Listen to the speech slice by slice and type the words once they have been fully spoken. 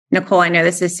Nicole, I know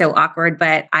this is so awkward,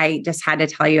 but I just had to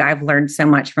tell you, I've learned so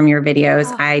much from your videos.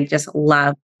 Oh. I just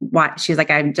love what she's like,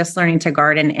 I'm just learning to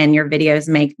garden and your videos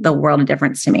make the world of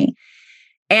difference to me.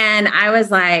 And I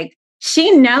was like,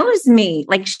 she knows me,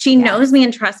 like she knows me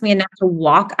and trusts me enough to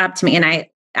walk up to me. And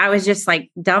I was just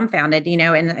like dumbfounded,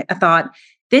 and I thought,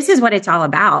 this is what it's all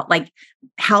about. Like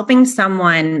helping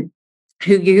someone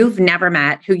who you've never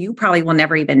met, who you probably will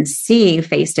never even see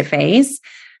face to face,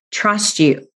 trust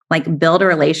you, like build a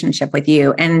relationship with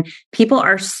you. And we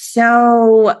are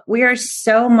so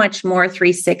much more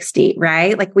 360,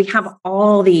 right? Like we have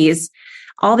all these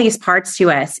parts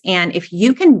to us. And if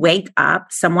you can wake up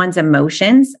someone's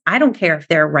emotions, I don't care if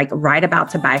they're like right about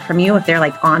to buy from you, if they're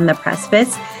like on the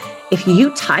precipice, if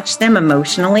you touch them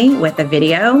emotionally with a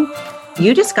video,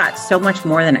 you just got so much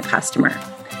more than a customer.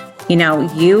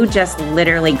 You just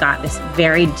literally got this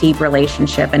very deep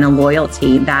relationship and a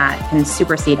loyalty that can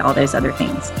supersede all those other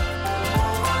things.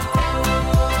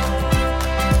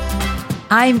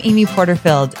 I'm Amy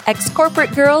Porterfield,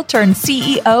 ex-corporate girl turned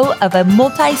CEO of a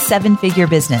multi-seven-figure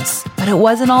business. But it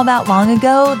wasn't all that long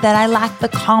ago that I lacked the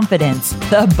confidence,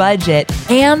 the budget,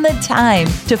 and the time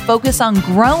to focus on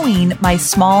growing my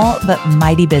small but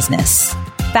mighty business.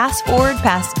 Fast forward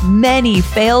past many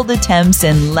failed attempts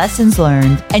and lessons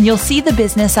learned, and you'll see the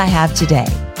business I have today.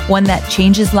 One that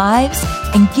changes lives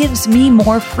and gives me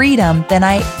more freedom than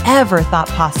I ever thought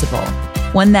possible.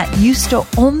 One that used to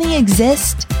only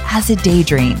exist as a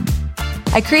daydream.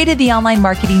 I created the Online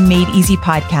Marketing Made Easy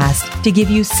podcast to give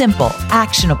you simple,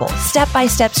 actionable,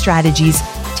 step-by-step strategies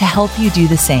to help you do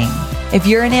the same. If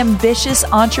you're an ambitious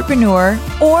entrepreneur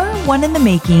or one in the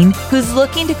making who's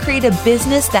looking to create a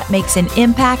business that makes an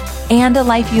impact and a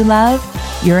life you love,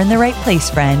 you're in the right place,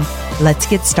 friend. Let's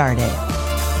get started.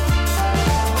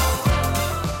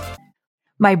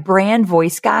 My brand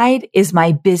voice guide is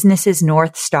my business's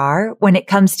North Star when it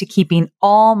comes to keeping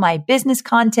all my business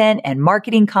content and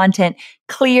marketing content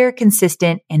clear,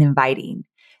 consistent, and inviting.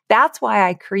 That's why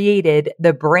I created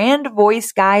the Brand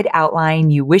Voice Guide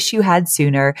Outline You Wish You Had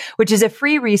Sooner, which is a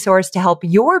free resource to help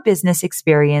your business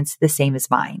experience the same as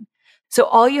mine. So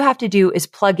all you have to do is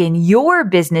plug in your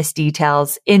business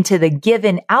details into the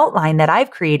given outline that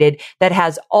I've created that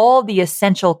has all the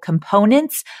essential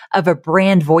components of a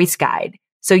brand voice guide.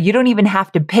 So you don't even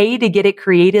have to pay to get it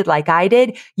created like I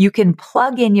did. You can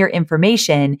plug in your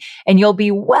information and you'll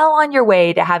be well on your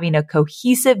way to having a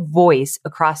cohesive voice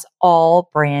across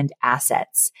all brand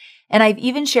assets. And I've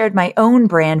even shared my own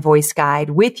brand voice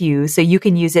guide with you so you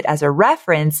can use it as a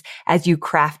reference as you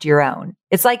craft your own.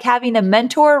 It's like having a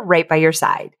mentor right by your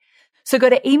side. So go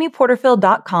to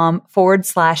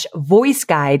amyporterfield.com/voice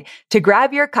guide to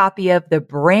grab your copy of the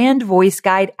Brand Voice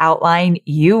Guide Outline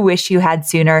You Wish You Had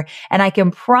Sooner. And I can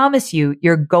promise you,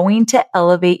 you're going to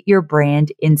elevate your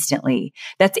brand instantly.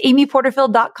 That's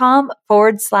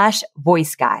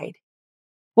amyporterfield.com/voice guide.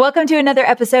 Welcome to another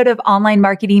episode of Online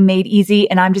Marketing Made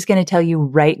Easy. And I'm just going to tell you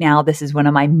right now, this is one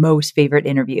of my most favorite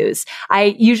interviews.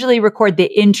 I usually record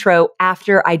the intro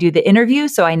after I do the interview,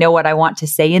 so I know what I want to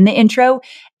say in the intro.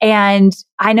 And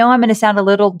I know I'm going to sound a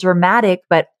little dramatic,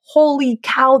 but holy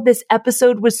cow, this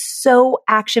episode was so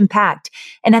action-packed.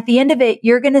 And at the end of it,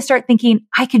 you're going to start thinking,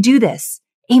 I could do this.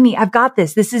 Amy, I've got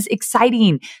this. This is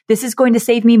exciting. This is going to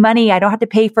save me money. I don't have to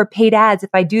pay for paid ads if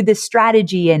I do this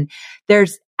strategy. And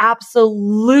there's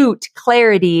absolute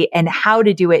clarity and how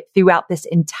to do it throughout this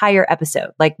entire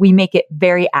episode. Like we make it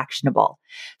very actionable.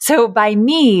 So by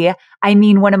me, I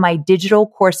mean one of my Digital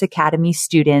Course Academy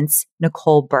students,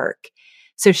 Nicole Burke.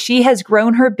 So she has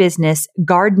grown her business,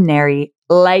 Gardenary,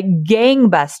 like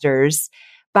gangbusters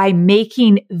by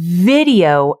making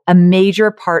video a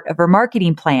major part of her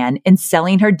marketing plan and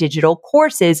selling her digital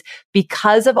courses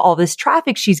because of all this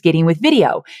traffic she's getting with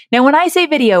video. Now, when I say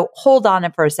video, hold on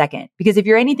it for a second, because if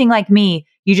you're anything like me,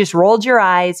 you just rolled your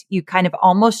eyes, you kind of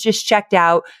almost just checked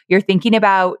out. You're thinking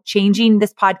about changing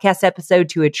this podcast episode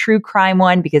to a true crime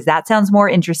one because that sounds more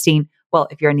interesting. Well,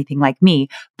 if you're anything like me,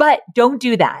 but don't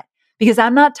do that. Because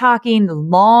I'm not talking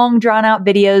long drawn out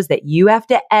videos that you have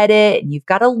to edit and you've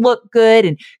got to look good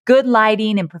and good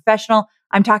lighting and professional.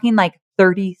 I'm talking like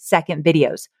 30-second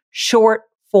videos, short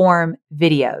form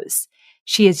videos.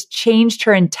 She has changed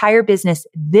her entire business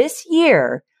this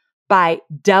year by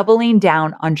doubling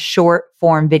down on short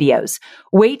form videos.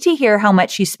 Wait to hear how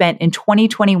much she spent in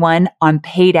 2021 on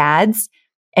paid ads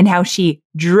and how she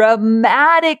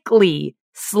dramatically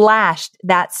slashed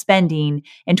that spending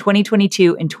in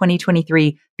 2022 and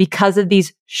 2023 because of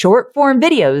these short form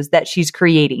videos that she's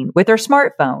creating with her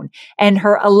smartphone and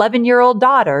her 11-year-old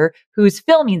daughter who's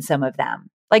filming some of them.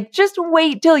 Like, just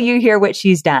wait till you hear what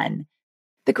she's done.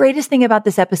 The greatest thing about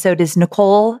this episode is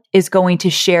Nicole is going to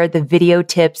share the video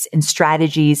tips and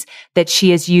strategies that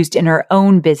she has used in her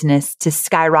own business to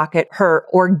skyrocket her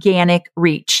organic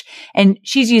reach. And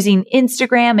she's using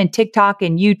Instagram and TikTok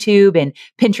and YouTube and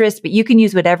Pinterest, but you can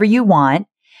use whatever you want.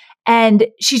 And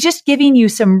she's just giving you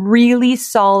some really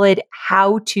solid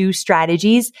how-to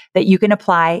strategies that you can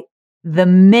apply the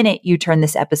minute you turn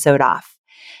this episode off.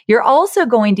 You're also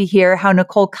going to hear how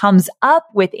Nicole comes up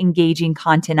with engaging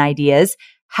content ideas,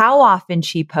 how often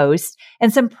she posts,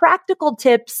 and some practical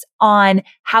tips on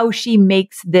how she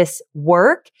makes this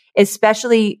work,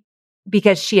 especially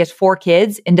because she has 4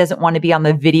 kids and doesn't want to be on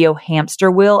the video hamster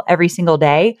wheel every single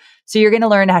day. So you're going to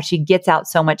learn how she gets out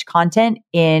so much content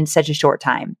in such a short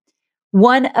time.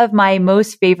 One of my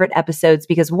most favorite episodes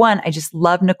because one, I just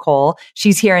love Nicole.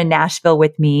 She's here in Nashville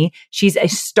with me. She's a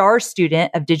star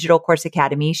student of Digital Course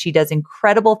Academy. She does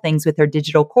incredible things with her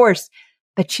digital course,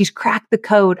 but she's cracked the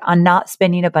code on not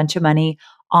spending a bunch of money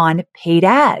on paid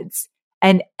ads.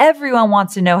 And everyone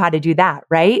wants to know how to do that,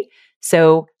 right?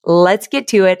 So let's get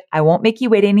to it. I won't make you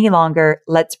wait any longer.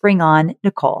 Let's bring on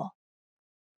Nicole.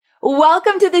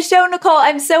 Welcome to the show, Nicole.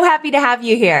 I'm so happy to have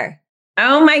you here.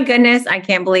 Oh my goodness. I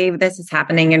can't believe this is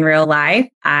happening in real life.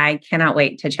 I cannot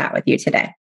wait to chat with you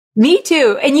today. Me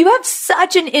too. And you have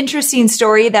such an interesting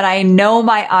story that I know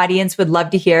my audience would love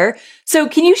to hear. So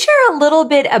can you share a little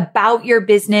bit about your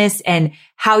business and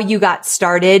how you got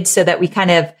started so that we kind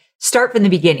of start from the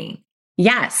beginning?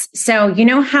 Yes. So you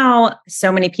know how so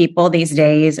many people these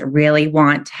days really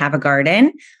want to have a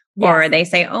garden, or they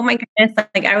say, oh my goodness,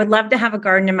 like I would love to have a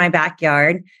garden in my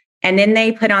backyard. And then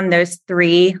they put on those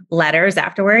 3 letters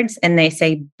afterwards and they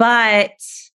say, but.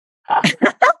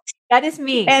 That is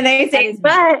me. And they say,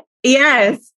 but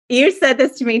yes, you said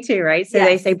this to me too, right? So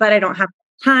they say, but I don't have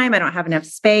time. I don't have enough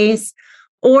space,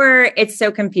 or it's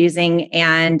so confusing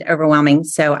and overwhelming.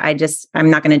 So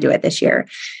I'm not going to do it this year.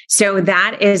 So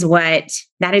that is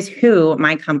who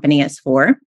my company is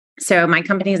for. So my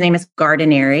company's name is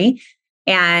Gardenary,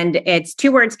 and it's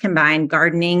 2 words combined.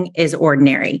 Gardening is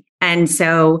ordinary. And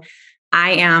so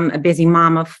I am a busy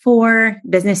mom of 4,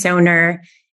 business owner.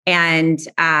 And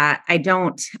I'm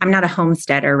not a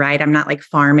homesteader, right? I'm not like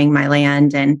farming my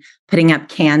land and putting up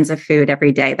cans of food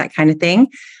every day, that kind of thing.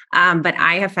 But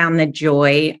I have found the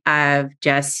joy of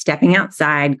just stepping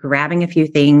outside, grabbing a few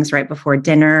things right before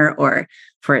dinner or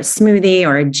for a smoothie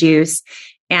or a juice.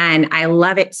 And I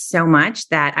love it so much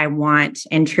that I want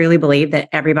and truly believe that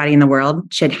everybody in the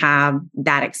world should have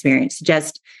that experience,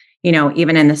 just,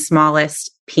 even in the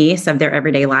smallest piece of their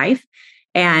everyday life.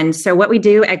 And so what we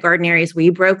do at Gardenary is we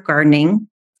broke gardening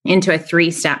into a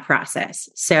 3-step process.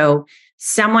 So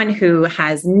someone who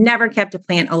has never kept a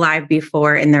plant alive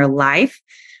before in their life,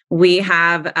 we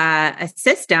have a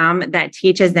system that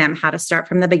teaches them how to start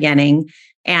from the beginning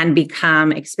and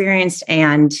become experienced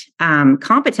and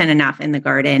competent enough in the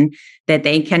garden that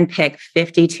they can pick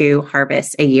 52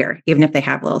 harvests a year, even if they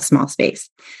have a little small space.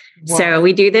 Wow. So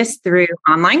we do this through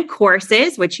online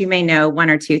courses, which you may know 1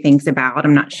 or 2 things about.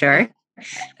 I'm not sure.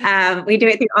 We do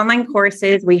it through online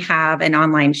courses. We have an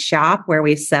online shop where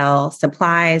we sell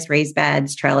supplies, raised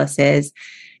beds, trellises.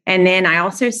 And then I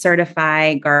also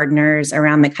certify gardeners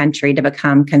around the country to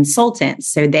become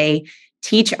consultants. So they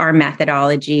teach our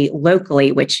methodology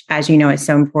locally, which, as you know, is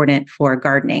so important for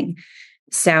gardening.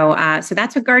 So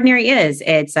that's what Gardenary is.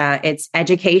 It's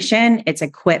education, it's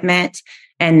equipment,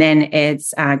 and then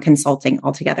it's consulting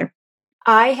altogether.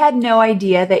 I had no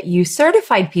idea that you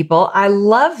certified people. I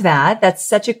love that. That's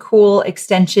such a cool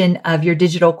extension of your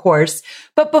digital course.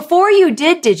 But before you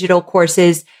did digital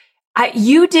courses,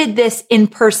 you did this in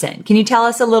person. Can you tell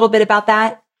us a little bit about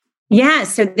that? Yeah.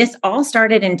 So this all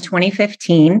started in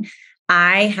 2015.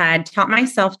 I had taught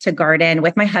myself to garden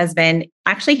with my husband,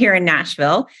 actually here in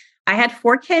Nashville. I had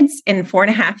 4 kids in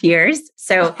 4.5 years.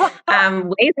 So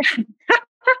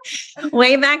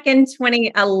way back in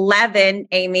 2011,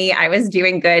 Amy, I was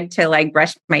doing good to like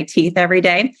brush my teeth every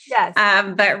day. Yes.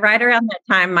 But right around that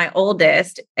time, my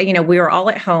oldest, we were all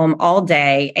at home all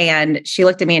day, and she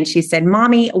looked at me and she said,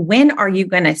 "Mommy, when are you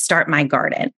going to start my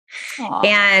garden?" Aww.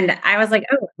 And I was like,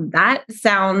 "Oh, that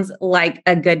sounds like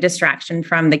a good distraction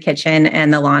from the kitchen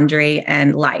and the laundry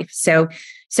and life." So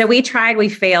we tried, we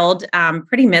failed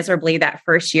pretty miserably that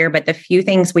first year, but the few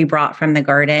things we brought from the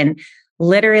garden,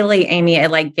 literally, Amy,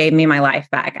 it like gave me my life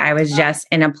back. I was just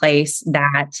in a place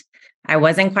that I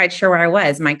wasn't quite sure where I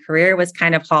was. My career was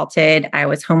kind of halted. I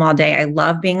was home all day. I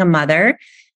love being a mother,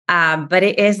 but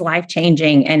it is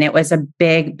life-changing. And it was a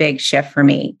big, big shift for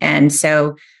me. And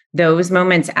so those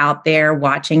moments out there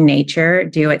watching nature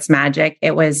do its magic,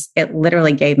 it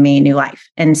literally gave me new life.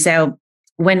 And so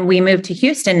when we moved to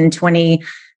Houston in 2013,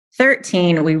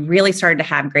 13, we really started to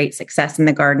have great success in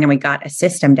the garden and we got a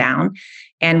system down.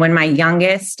 And when my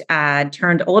youngest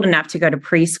turned old enough to go to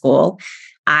preschool,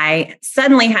 I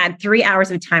suddenly had 3 hours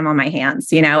of time on my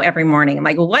hands, every morning. I'm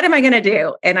like, well, what am I going to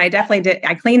do? And I definitely did.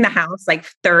 I cleaned the house like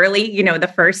thoroughly,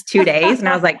 the first 2 days. And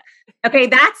I was like, okay,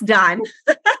 that's done.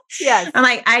 Yes. I'm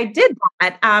like, I did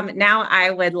that. Now I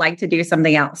would like to do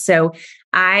something else. So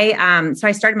I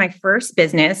started my first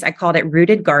business. I called it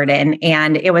Rooted Garden,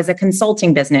 and it was a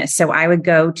consulting business. So I would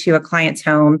go to a client's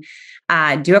home,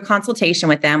 do a consultation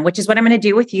with them, which is what I'm going to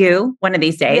do with you one of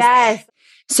these days. Yes.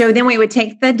 So then we would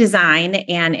take the design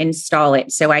and install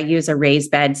it. So I use a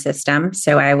raised bed system.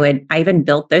 So I even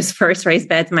built those first raised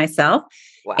beds myself.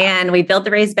 Wow. And we built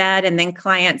the raised bed, and then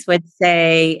clients would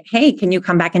say, hey, can you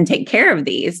come back and take care of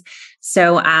these?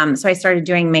 So I started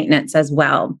doing maintenance as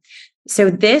well. So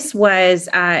this was,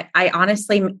 I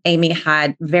honestly, Amy,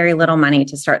 had very little money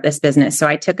to start this business. So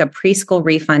I took a preschool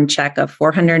refund check of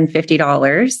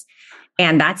 $450.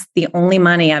 And that's the only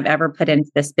money I've ever put into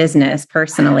this business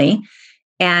personally.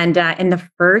 And in the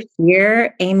first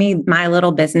year, Amy, my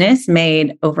little business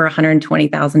made over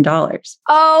 $120,000.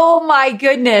 Oh my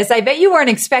goodness. I bet you weren't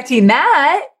expecting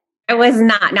that. I was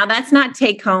not. Now that's not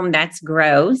take home. That's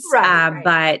gross. Right.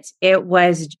 But it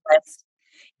was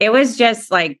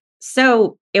just like,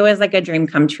 so it was like a dream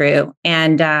come true.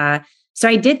 And so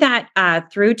I did that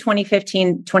through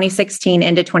 2015, 2016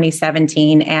 into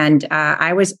 2017. And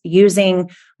I was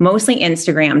using mostly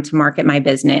Instagram to market my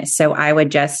business. So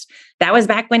that was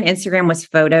back when Instagram was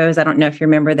photos. I don't know if you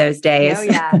remember those days. Oh,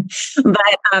 yeah.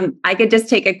 But I could just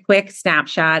take a quick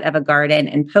snapshot of a garden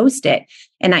and post it.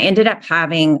 And I ended up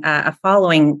having a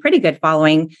following, pretty good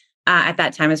following. At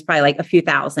that time, it was probably like a few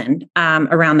thousand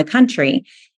around the country.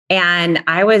 And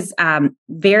I was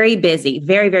very busy,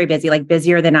 very, very busy, like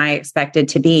busier than I expected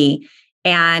to be.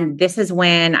 And this is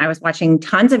when I was watching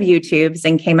tons of YouTubes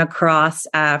and came across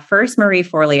first Marie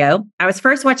Forleo. I was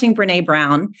first watching Brene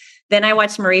Brown. Then I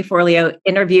watched Marie Forleo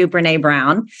interview Brene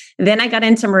Brown. Then I got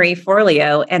into Marie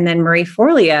Forleo, and then Marie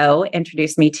Forleo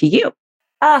introduced me to you.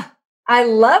 I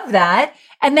love that.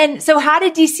 And then, so how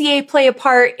did DCA play a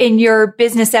part in your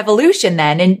business evolution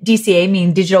then? And DCA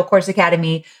mean Digital Course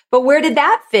Academy, but where did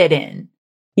that fit in?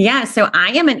 Yeah, so I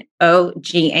am an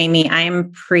OG, Amy. I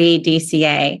am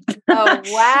pre-DCA. Oh,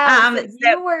 wow. So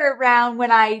you were around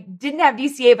when I didn't have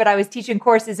DCA, but I was teaching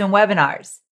courses and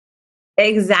webinars.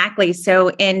 Exactly.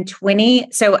 So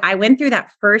so I went through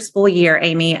that first full year,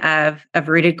 Amy, of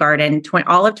Rooted Garden,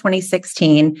 all of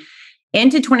 2016.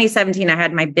 Into 2017, I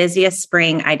had my busiest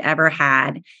spring I'd ever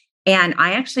had. And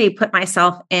I actually put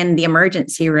myself in the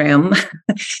emergency room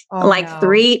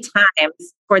 3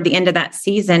 times toward the end of that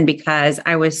season because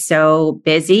I was so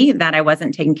busy that I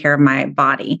wasn't taking care of my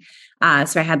body.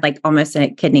 So I had like almost a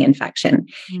kidney infection.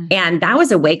 And that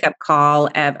was a wake-up call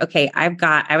of, okay,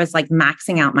 I was like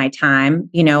maxing out my time.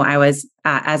 I was,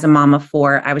 as a mom of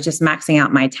 4, I was just maxing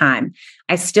out my time.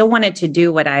 I still wanted to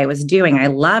do what I was doing. I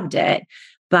loved it.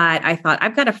 But I thought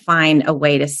I've got to find a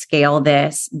way to scale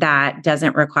this that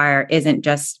isn't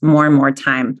just more and more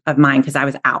time of mine because I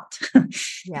was out.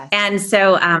 Yes. And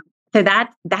so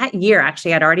that year,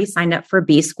 actually, I'd already signed up for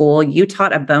B School. You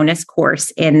taught a bonus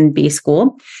course in B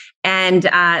School. And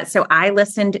so I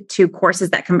listened to courses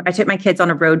I took my kids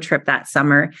on a road trip that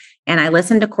summer, and I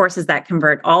listened to courses that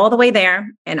convert all the way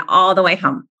there and all the way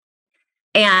home.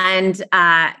 And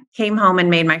came home and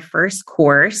made my first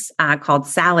course called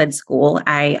Salad School.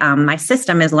 My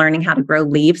system is learning how to grow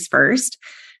leaves first.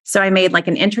 So I made like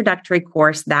an introductory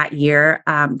course that year,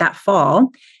 that fall.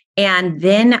 And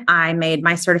then I made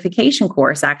my certification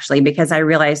course actually, because I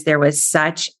realized there was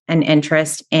such an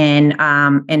interest and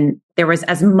there was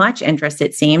as much interest,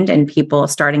 it seemed, in people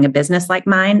starting a business like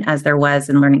mine as there was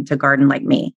in learning to garden like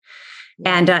me.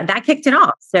 And that kicked it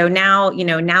off. So now,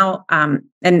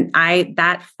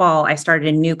 that fall, I started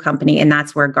a new company, and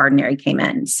that's where Gardenary came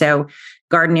in. So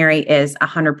Gardenary is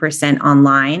 100%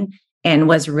 online and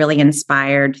was really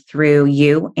inspired through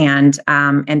you and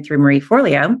through Marie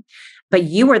Forleo. But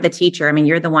you were the teacher. I mean,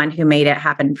 you're the one who made it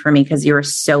happen for me because you were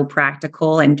so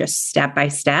practical and just step by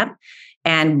step.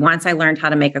 And once I learned how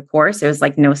to make a course, it was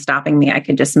like no stopping me. I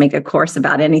could just make a course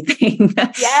about anything.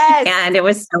 Yes. And it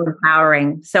was so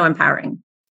empowering, so empowering.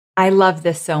 I love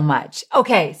this so much.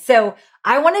 Okay. So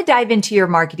I want to dive into your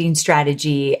marketing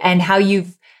strategy and how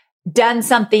you've done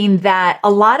something that a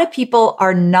lot of people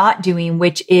are not doing,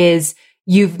 which is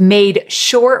you've made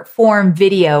short form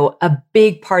video a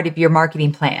big part of your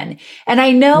marketing plan. And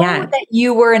I know that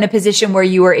you were in a position where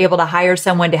you were able to hire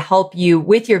someone to help you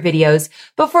with your videos,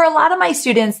 but for a lot of my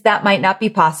students, that might not be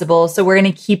possible. So we're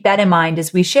going to keep that in mind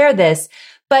as we share this.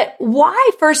 But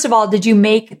why, first of all, did you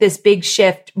make this big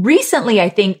shift recently, I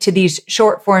think, to these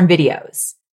short form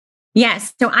videos?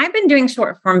 Yes. So I've been doing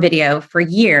short form video for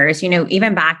years,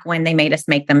 even back when they made us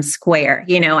make them square,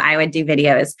 I would do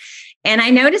videos. And I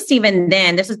noticed even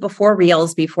then, this was before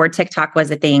Reels, before TikTok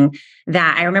was a thing,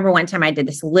 that I remember one time I did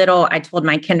I told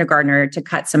my kindergartner to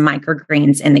cut some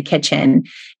microgreens in the kitchen.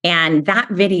 And that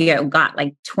video got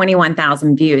like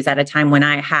 21,000 views at a time when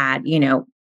I had,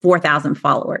 4,000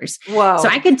 followers. Whoa. So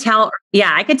I could tell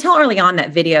early on that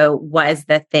video was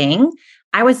the thing.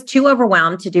 I was too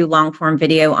overwhelmed to do long form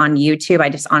video on YouTube. I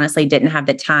just honestly didn't have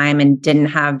the time and didn't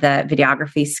have the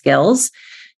videography skills.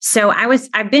 So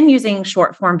I've been using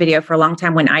short form video for a long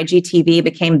time. When IGTV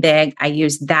became big, I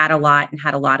used that a lot and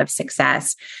had a lot of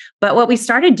success. But what we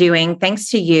started doing, thanks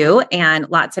to you and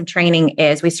lots of training,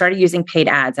 is we started using paid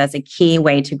ads as a key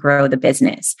way to grow the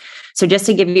business. So just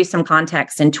to give you some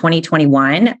context, in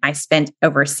 2021, I spent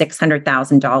over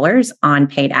 $600,000 on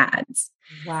paid ads.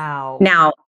 Wow.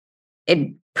 Now,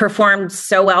 it performed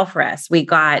so well for us. We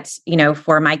got,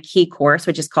 for my key course,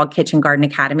 which is called Kitchen Garden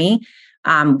Academy,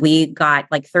 we got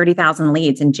like 30,000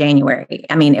 leads in January.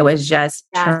 I mean, it was just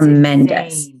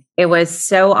tremendous. Insane. It was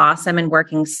so awesome and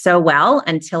working so well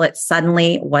until it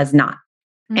suddenly was not.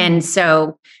 And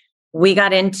so we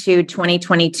got into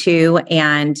 2022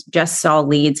 and just saw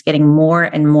leads getting more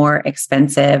and more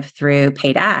expensive through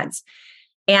paid ads.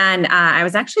 And I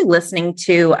was actually listening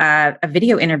to a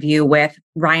video interview with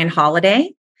Ryan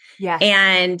Holiday. Yes.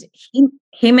 And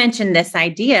he mentioned this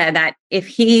idea that if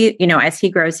he, as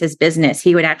he grows his business,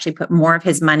 he would actually put more of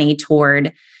his money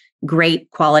toward great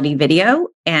quality video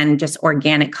and just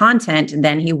organic content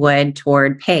than he would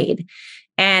toward paid.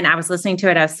 And I was listening to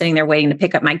it. I was sitting there waiting to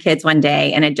pick up my kids one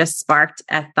day, and it just sparked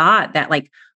a thought that, like,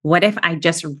 what if I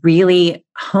just really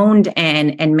honed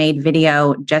in and made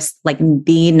video just like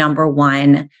the number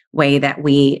one way that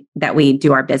we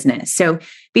do our business? So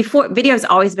before, video has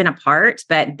always been a part,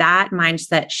 but that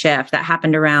mindset shift that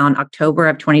happened around October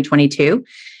of 2022,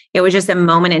 it was just a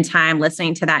moment in time.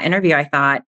 Listening to that interview, I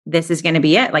thought, this is going to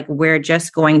be it. Like, we're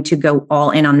just going to go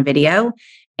all in on video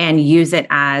and use it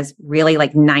as really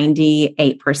like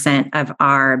 98% of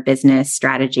our business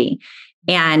strategy.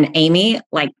 And Amy,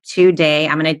 like today,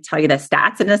 I'm going to tell you the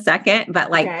stats in a second, but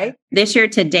like this year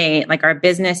to date, like our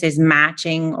business is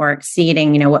matching or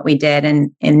exceeding, what we did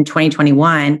in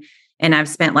 2021. And I've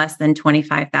spent less than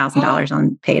 $25,000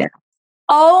 on paid ads.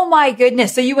 Oh my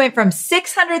goodness. So you went from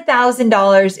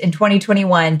 $600,000 in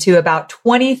 2021 to about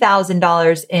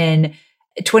 $20,000 in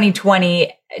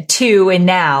 2022. And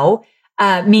now,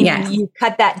 meaning you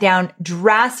cut that down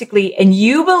drastically, and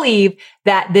you believe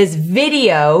that this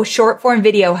video, short form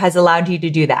video, has allowed you to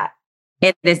do that.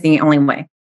 It is the only way.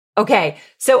 Okay.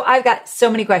 So I've got so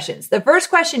many questions. The first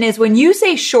question is, when you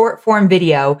say short form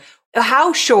video,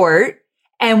 how short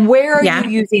and where are you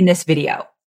using this video?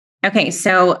 Okay.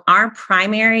 So our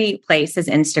primary place is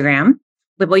Instagram,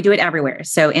 but we do it everywhere.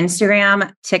 So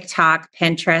Instagram, TikTok,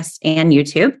 Pinterest, and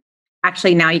YouTube.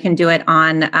 Actually, now you can do it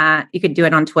on, you could do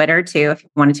it on Twitter too, if you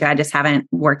wanted to. I just haven't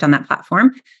worked on that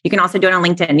platform. You can also do it on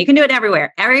LinkedIn. You can do it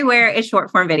everywhere. Everywhere is short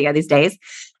form video these days.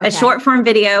 Okay. A short form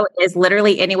video is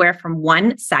literally anywhere from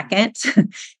 1 second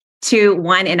to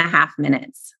 1.5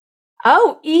 minutes.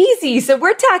 Oh, easy. So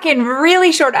we're talking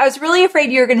really short. I was really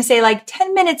afraid you were going to say like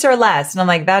 10 minutes or less. And I'm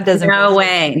like, that doesn't. No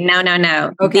way. No.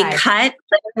 Okay. The cut,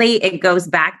 literally, it goes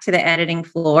back to the editing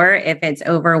floor if it's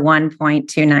over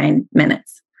 1.29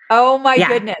 minutes. Oh my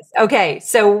goodness. Okay.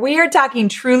 So we are talking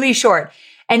truly short.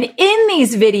 And in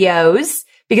these videos,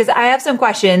 because I have some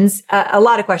questions, a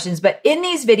lot of questions, but in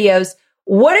these videos,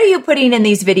 what are you putting in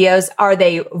these videos? Are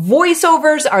they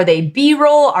voiceovers? Are they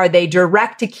B-roll? Are they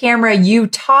direct to camera, you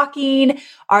talking?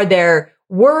 Are there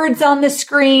words on the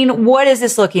screen? What is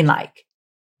this looking like?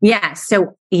 Yes.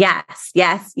 So yes.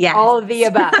 All of the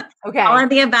above. Okay. All of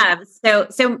the above.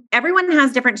 So everyone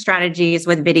has different strategies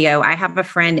with video. I have a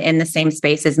friend in the same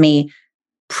space as me.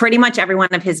 Pretty much every one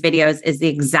of his videos is the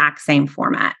exact same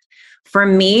format. For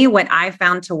me, what I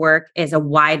found to work is a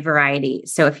wide variety.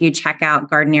 So if you check out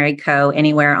Gardenary Co.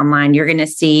 anywhere online, you're going to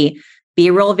see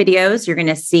B-roll videos. You're going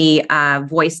to see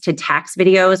voice to text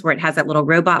videos where it has that little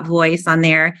robot voice on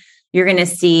there. You're going to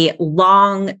see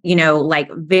long,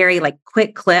 like very like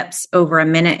quick clips over 1.5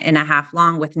 minutes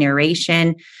long with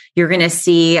narration. You're going to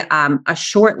see a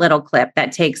short little clip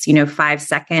that takes, 5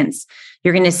 seconds.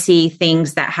 You're going to see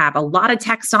things that have a lot of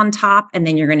text on top. And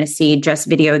then you're going to see just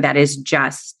video that is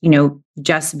just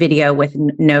video with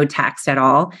no text at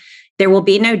all. There will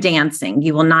be no dancing.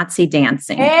 You will not see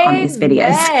dancing on these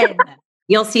videos.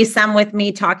 You'll see some with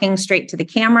me talking straight to the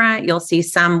camera. You'll see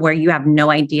some where you have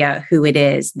no idea who it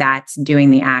is that's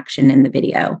doing the action in the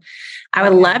video. I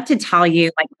would love to tell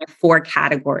you like the 4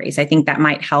 categories. I think that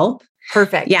might help.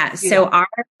 Perfect. Yeah. So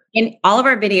in all of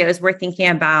our videos, we're thinking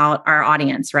about our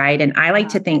audience, right? And I like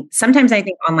to think, sometimes I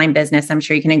think online business, I'm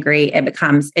sure you can agree,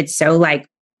 it's so like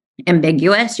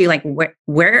ambiguous. You like,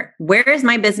 where is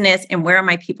my business and where are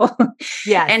my people?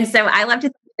 Yeah. And so I love to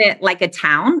think of it like a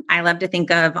town. I love to think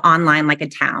of online like a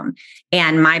town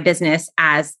and my business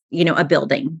as, a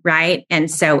building, right?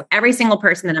 And so every single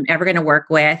person that I'm ever going to work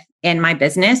with in my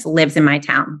business lives in my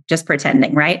town, just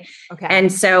pretending, right? Okay.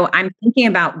 And so I'm thinking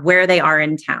about where they are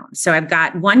in town. So I've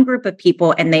got one group of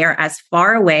people and they are as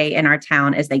far away in our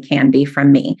town as they can be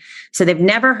from me. So they've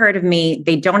never heard of me.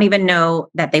 They don't even know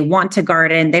that they want to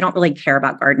garden. They don't really care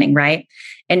about gardening, right?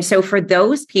 And so for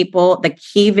those people, the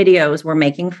key videos we're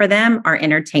making for them are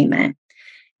entertainment.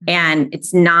 And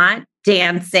it's not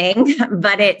dancing,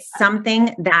 but it's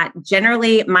something that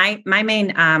generally my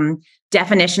main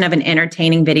definition of an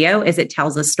entertaining video is it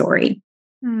tells a story.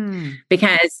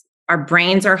 Because our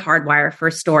brains are hardwired for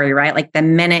story, right? Like the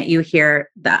minute you hear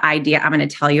the idea, I'm going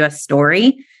to tell you a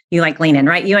story, you like lean in,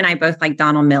 right? You and I both like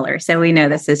Donald Miller. So we know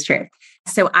this is true.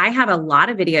 So I have a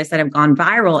lot of videos that have gone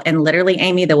viral. And literally,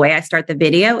 Amy, the way I start the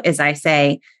video is I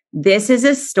say, this is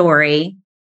a story.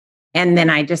 And then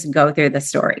I just go through the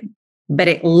story. But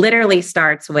it literally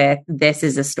starts with, this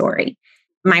is a story.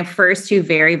 My first 2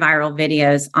 very viral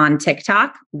videos on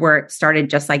TikTok were started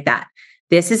just like that.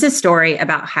 This is a story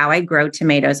about how I grow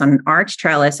tomatoes on an arch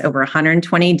trellis over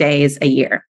 120 days a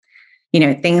year.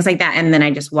 Things like that. And then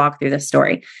I just walk through the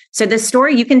story. So the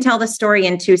story, you can tell the story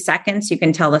in 2 seconds. You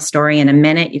can tell the story in a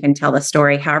minute. You can tell the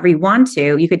story however you want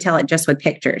to. You could tell it just with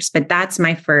pictures, but that's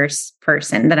my first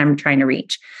person that I'm trying to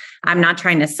reach. I'm not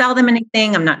trying to sell them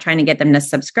anything. I'm not trying to get them to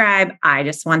subscribe. I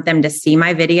just want them to see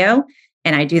my video.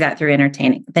 And I do that through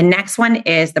entertaining. The next one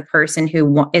is the person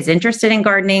who is interested in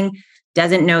gardening,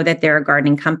 doesn't know that there are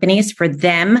gardening companies. For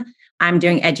them, I'm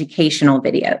doing educational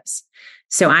videos.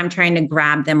 So I'm trying to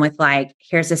grab them with like,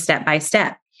 here's a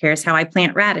step-by-step. Here's how I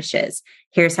plant radishes.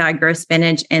 Here's how I grow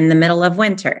spinach in the middle of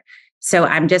winter. So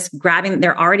I'm just grabbing,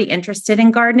 they're already interested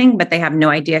in gardening, but they have no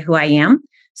idea who I am.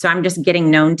 So I'm just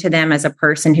getting known to them as a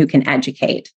person who can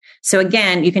educate. So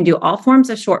again, you can do all forms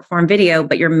of short form video,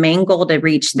 but your main goal to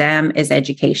reach them is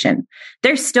education.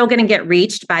 They're still going to get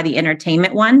reached by the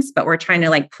entertainment ones, but we're trying to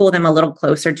like pull them a little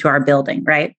closer to our building,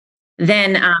 right?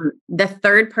 Then the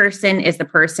third person is the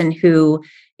person who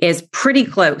is pretty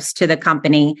close to the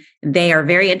company. They are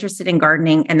very interested in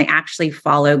gardening and they actually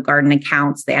follow garden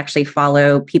accounts. They actually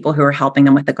follow people who are helping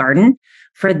them with the garden.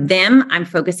 For them, I'm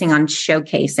focusing on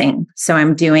showcasing. So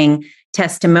I'm doing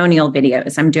testimonial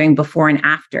videos. I'm doing before and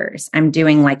afters. I'm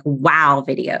doing like wow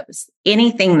videos,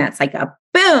 anything that's like a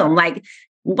boom, like,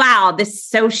 wow, this is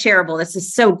so shareable. This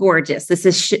is so gorgeous. This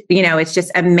is, it's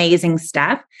just amazing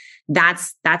stuff.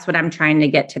 That's what I'm trying to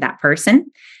get to that person.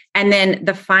 And then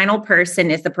the final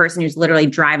person is the person who's literally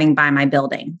driving by my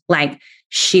building. Like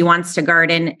she wants to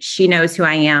garden. She knows who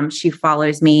I am. She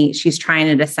follows me. She's trying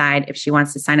to decide if she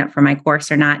wants to sign up for my course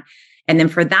or not. And then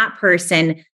for that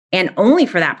person, and only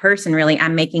for that person, really,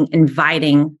 I'm making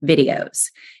inviting videos.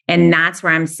 And that's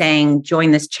where I'm saying,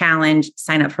 join this challenge,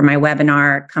 sign up for my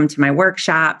webinar, come to my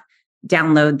workshop,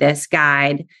 download this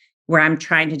guide, where I'm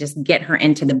trying to just get her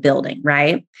into the building,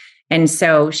 right? And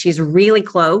so she's really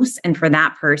close. And for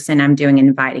that person, I'm doing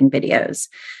inviting videos.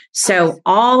 So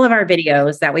all of our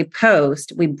videos that we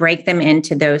post, we break them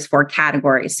into those 4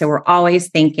 categories. So we're always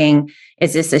thinking,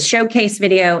 is this a showcase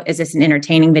video? Is this an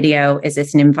entertaining video? Is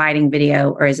this an inviting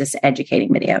video? Or is this an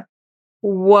educating video?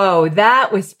 Whoa,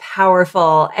 that was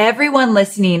powerful. Everyone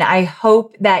listening, I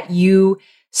hope that you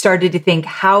started to think,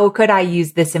 how could I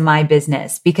use this in my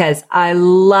business? Because I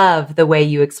love the way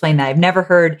you explain that. I've never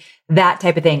heard that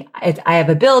type of thing. I have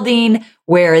a building.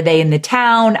 Where are they in the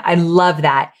town? I love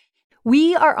that.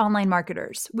 We are online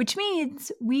marketers, which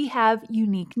means we have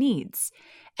unique needs.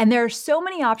 And there are so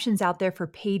many options out there for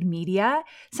paid media.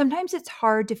 Sometimes it's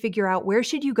hard to figure out where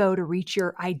should you go to reach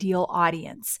your ideal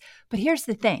audience. But here's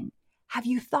the thing. Have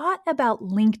you thought about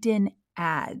LinkedIn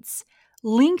ads?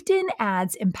 LinkedIn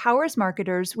ads empowers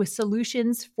marketers with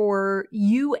solutions for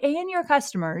you and your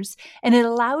customers, and it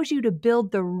allows you to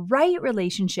build the right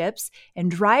relationships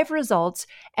and drive results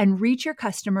and reach your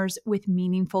customers with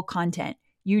meaningful content.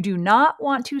 You do not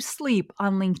want to sleep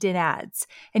on LinkedIn ads.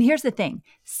 And here's the thing,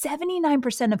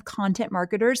 79% of content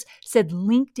marketers said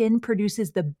LinkedIn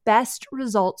produces the best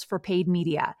results for paid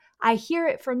media. I hear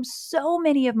it from so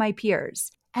many of my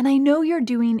peers, and I know you're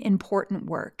doing important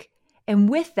work. And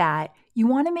with that, you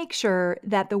want to make sure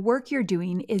that the work you're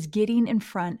doing is getting in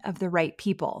front of the right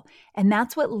people. And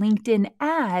that's what LinkedIn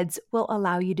ads will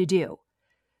allow you to do.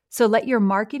 So let your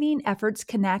marketing efforts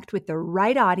connect with the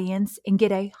right audience and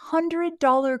get a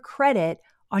 $100 credit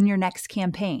on your next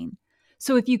campaign.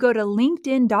 So if you go to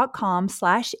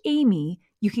linkedin.com/Amy,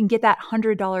 you can get that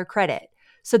 $100 credit.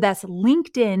 So that's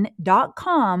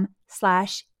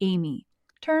linkedin.com/Amy.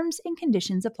 Terms and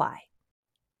conditions apply.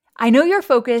 I know you're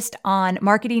focused on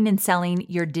marketing and selling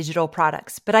your digital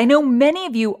products, but I know many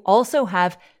of you also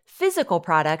have physical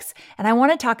products, and I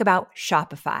want to talk about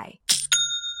Shopify.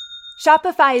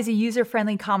 Shopify is a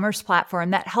user-friendly commerce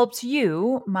platform that helps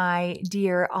you, my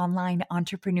dear online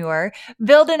entrepreneur,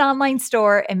 build an online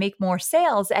store and make more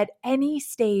sales at any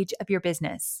stage of your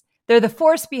business. They're the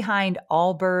force behind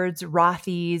Allbirds,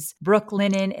 Rothy's,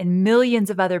 Brooklinen, and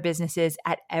millions of other businesses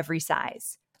at every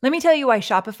size. Let me tell you why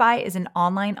Shopify is an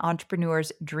online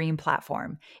entrepreneur's dream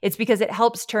platform. It's because it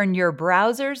helps turn your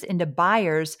browsers into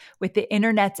buyers with the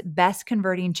internet's best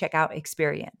converting checkout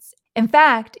experience. In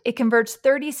fact, it converts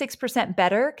 36%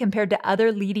 better compared to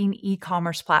other leading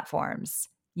e-commerce platforms.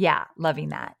 Yeah, loving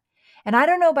that. And I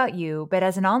don't know about you, but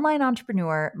as an online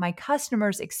entrepreneur, my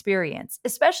customers' experience,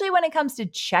 especially when it comes to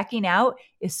checking out,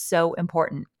 is so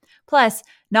important. Plus,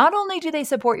 not only do they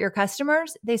support your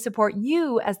customers, they support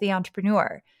you as the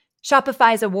entrepreneur.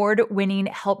 Shopify's award-winning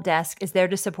help desk is there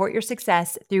to support your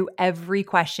success through every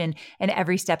question and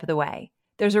every step of the way.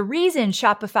 There's a reason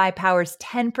Shopify powers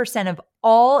 10% of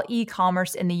all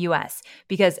e-commerce in the US,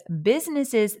 because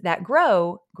businesses that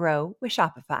grow with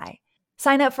Shopify.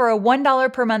 Sign up for a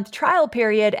 $1 per month trial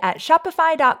period at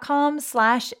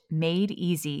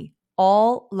shopify.com/madeeasy,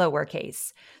 all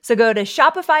lowercase. So go to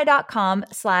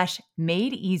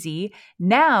shopify.com/madeeasy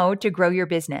now to grow your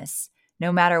business,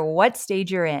 no matter what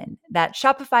stage you're in. That's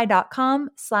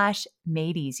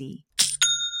shopify.com/madeeasy.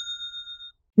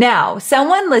 Now,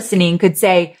 someone listening could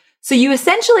say, so you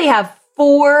essentially have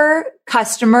 4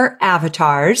 customer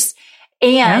avatars,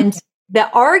 and the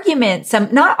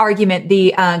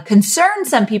concern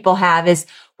some people have is,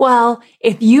 well,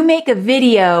 if you make a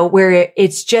video where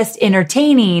it's just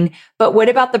entertaining, but what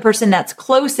about the person that's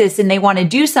closest and they want to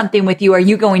do something with you? Are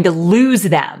you going to lose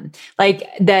them? Like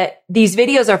these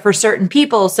videos are for certain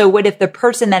people. So what if the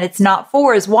person that it's not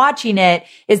for is watching it?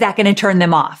 Is that going to turn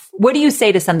them off? What do you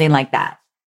say to something like that?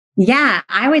 Yeah,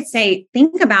 I would say,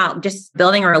 think about just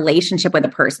building a relationship with a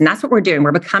person. That's what we're doing.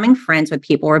 We're becoming friends with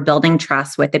people. We're building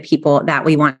trust with the people that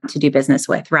we want to do business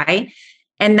with, right?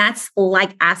 And that's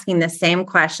like asking the same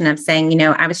question of saying,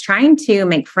 I was trying to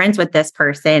make friends with this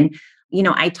person.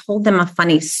 I told them a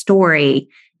funny story.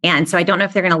 And so I don't know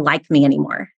if they're going to like me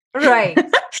anymore. Right.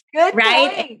 Good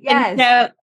right. Point. Yes.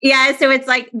 So it's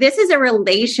like, this is a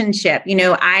relationship.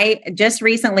 I just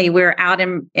recently, we were out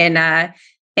in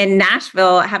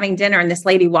Nashville having dinner, and this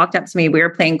lady walked up to me. We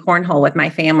were playing cornhole with my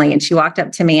family, and she walked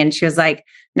up to me and she was like,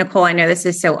 Nicole, I know this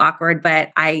is so awkward, but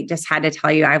I just had to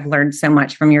tell you, I've learned so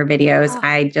much from your videos. Oh.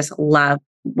 I just love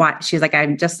what she's like,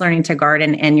 I'm just learning to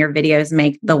garden, and your videos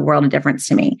make the world of difference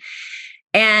to me.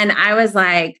 And I was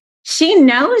like, she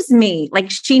knows me,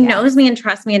 knows me and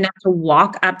trusts me enough to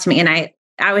walk up to me. And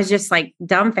I was just like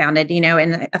dumbfounded,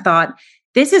 and I thought,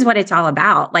 this is what it's all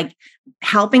about. Like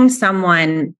helping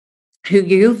someone who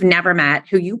you've never met,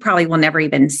 who you probably will never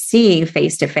even see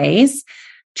face to face,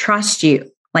 trust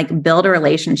you, like build a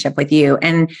relationship with you.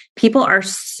 And we are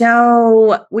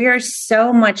so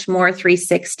much more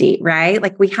 360, right?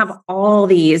 Like we have all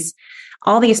these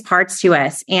parts to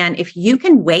us. And if you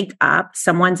can wake up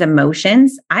someone's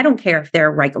emotions, I don't care if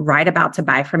they're like right about to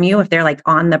buy from you, if they're like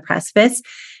on the precipice,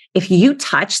 if you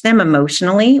touch them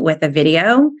emotionally with a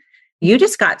video, you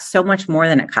just got so much more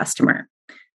than a customer.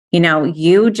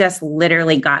 You just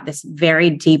literally got this very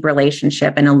deep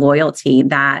relationship and a loyalty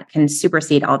that can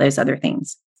supersede all those other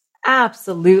things.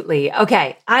 Absolutely.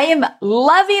 Okay. I am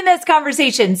loving this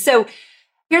conversation. So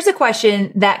here's a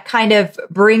question that kind of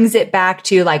brings it back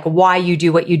to like why you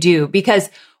do what you do, because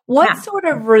what sort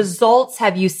of results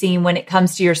have you seen when it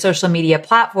comes to your social media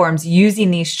platforms using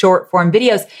these short form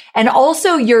videos, and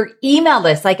also your email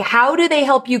list? Like, how do they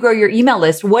help you grow your email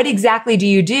list? What exactly do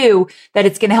you do that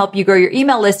it's going to help you grow your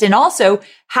email list? And also,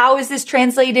 how is this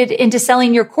translated into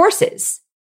selling your courses?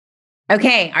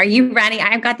 Okay. Are you ready?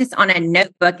 I've got this on a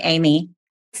notebook, Amy.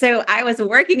 So I was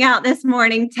working out this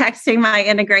morning, texting my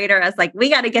integrator. I was like, we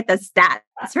got to get the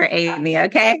stats for Amy.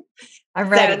 Okay. I'm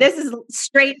ready. So this is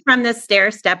straight from the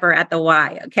stair stepper at the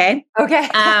Y. Okay. Okay.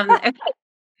 Okay.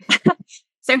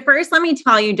 So first, let me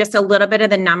tell you just a little bit of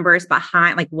the numbers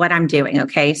behind like what I'm doing.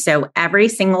 Okay. So every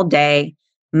single day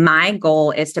my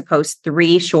goal is to post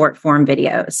 3 short form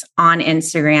videos on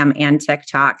Instagram and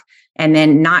TikTok, and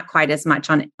then not quite as much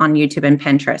on YouTube and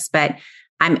Pinterest, but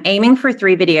I'm aiming for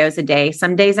 3 videos a day.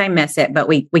 Some days I miss it, but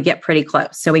we get pretty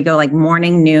close. So we go like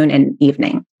morning, noon, and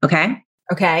evening. Okay.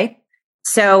 Okay.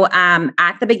 So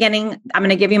at the beginning, I'm going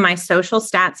to give you my social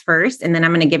stats first, and then I'm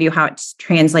going to give you how it's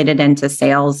translated into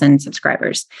sales and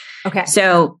subscribers. Okay.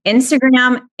 So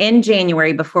Instagram in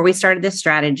January, before we started this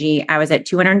strategy, I was at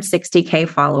 260K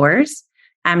followers.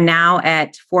 I'm now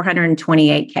at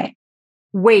 428K.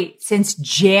 Wait, since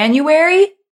January?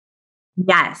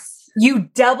 Yes. You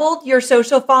doubled your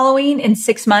social following in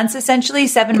 6 months, essentially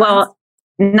 7 months? Well,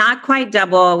 not quite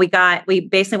double. We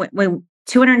basically went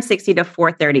 260 to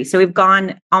 430. So we've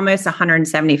gone almost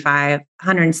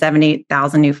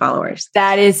 170,000 new followers.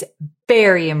 That is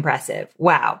very impressive.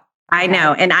 Wow. I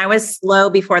know. And I was slow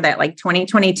before that. Like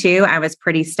 2022, I was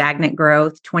pretty stagnant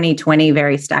growth. 2020,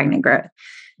 very stagnant growth.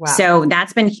 Wow. So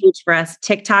that's been huge for us.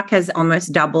 TikTok has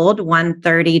almost doubled,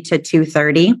 130 to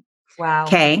 230. Wow.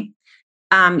 Okay.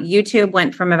 YouTube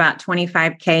went from about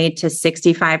 25K to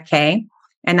 65K.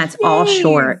 And that's all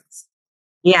shorts.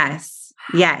 Yes.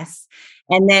 Yes.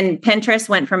 And then Pinterest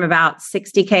went from about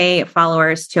 60K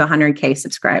followers to 100K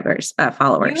subscribers,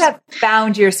 followers. You have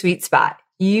found your sweet spot.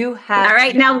 You have. All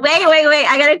right. Now, wait.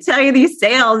 I got to tell you these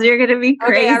sales. You're going to be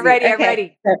crazy. Okay, I'm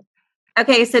ready.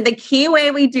 Okay. So the key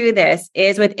way we do this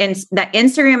is with that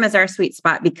Instagram is our sweet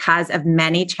spot because of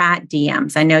ManyChat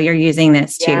DMs. I know you're using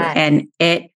this too. Yes.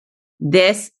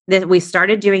 And we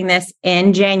started doing this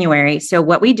in January. So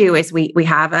what we do is we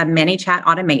have a ManyChat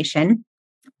automation.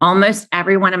 Almost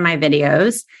every one of my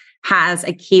videos has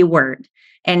a keyword.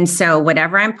 And so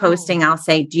whatever I'm posting, I'll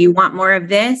say, do you want more of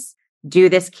this? Do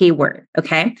this keyword.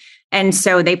 Okay. And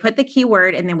so they put the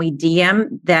keyword and then we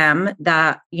DM them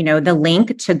the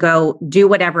link to go do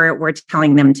whatever we're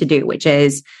telling them to do, which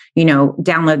is,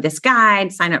 download this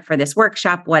guide, sign up for this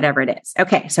workshop, whatever it is.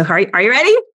 Okay. So are you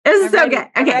ready? This is so good.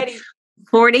 Okay.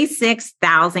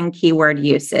 46,000 keyword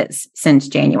uses since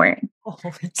January.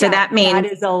 So that means that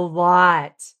is a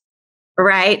lot.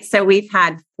 Right. So we've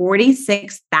had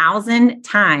 46,000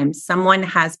 times someone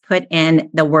has put in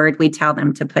the word we tell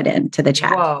them to put into the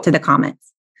chat, to the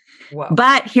comments. Whoa.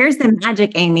 But here's the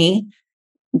magic, Amy.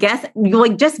 Just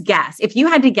guess. If you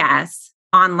had to guess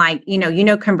on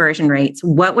conversion rates,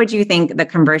 what would you think the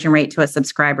conversion rate to a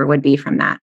subscriber would be from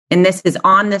that? And this is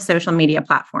on the social media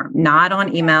platform, not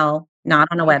on email, not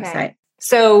on a website.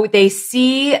 So they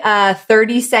see a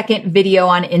 30-second video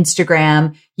on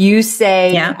Instagram. You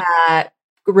say,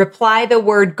 reply the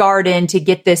word garden to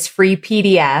get this free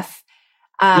PDF.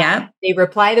 They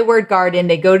reply the word garden.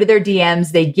 They go to their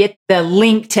DMs. They get the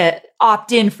link to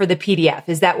opt in for the PDF.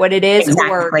 Is that what it is?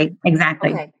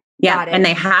 Exactly. Okay. Yeah. And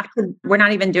they have to, we're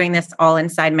not even doing this all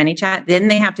inside ManyChat. Then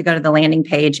they have to go to the landing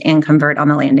page and convert on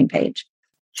the landing page.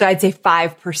 So I'd say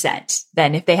 5%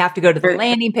 then if they have to go to the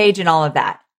landing page and all of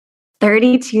that.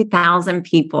 32,000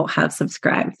 people have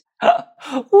subscribed. What?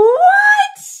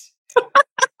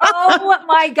 Oh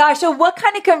my gosh. So what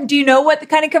kind of, do you know what the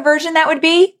kind of conversion that would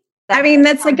be?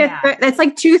 That's like that's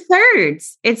like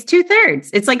 2/3. It's 2/3.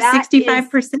 It's like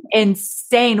 65%.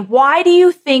 Insane. Why do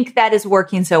you think that is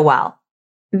working so well?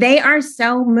 They are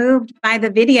so moved by the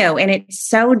video and it's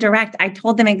so direct. I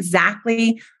told them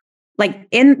exactly, like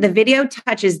in the video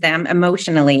touches them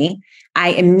emotionally.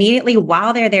 I immediately,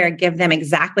 while they're there, give them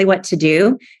exactly what to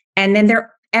do. And then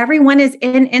everyone is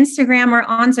in Instagram or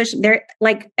on social. They're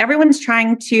like, everyone's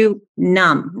trying to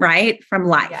numb, right? From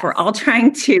life. Yes. We're all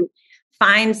trying to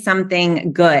find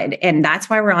something good. And that's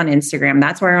why we're on Instagram.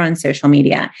 That's why we're on social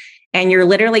media. And you're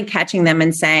literally catching them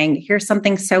and saying, here's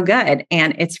something so good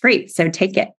and it's free. So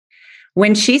take it.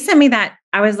 When she sent me that,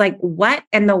 I was like, what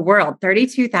in the world?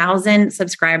 32,000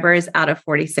 subscribers out of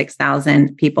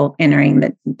 46,000 people entering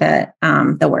the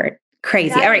word.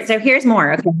 Crazy. All right. So here's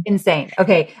more. Okay. Insane.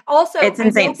 Okay. Also, it's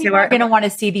insane. People are going to want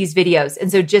to see these videos. And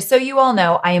so just so you all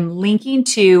know, I am linking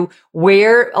to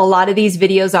where a lot of these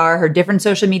videos are, her different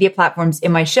social media platforms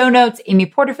in my show notes,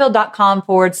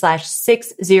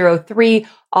 amyporterfield.com/603.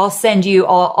 I'll send you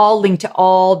I'll link to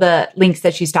all the links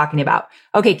that she's talking about.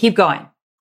 Okay. Keep going.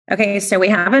 Okay, so we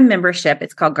have a membership.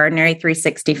 It's called Gardenary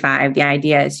 365. The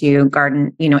idea is you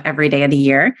garden, every day of the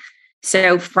year.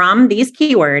 So from these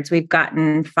keywords, we've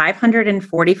gotten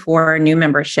 544 new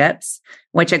memberships,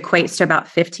 which equates to about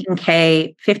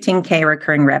 15K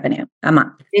recurring revenue a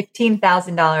month.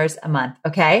 $15,000 a month.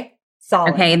 Okay.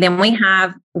 Solid. Okay. Then we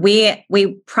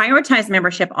prioritize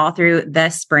membership all through the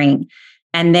spring.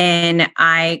 And then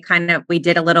we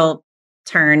did a little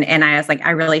turn and I was like,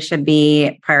 I really should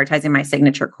be prioritizing my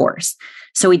signature course.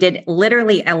 So we did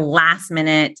literally a last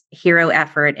minute hero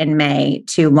effort in May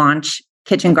to launch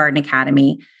Kitchen Garden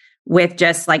Academy with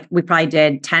just like, we probably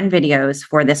did 10 videos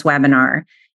for this webinar.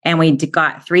 And we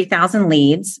got 3,000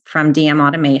 leads from DM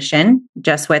automation,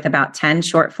 just with about 10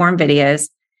 short form videos.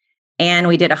 And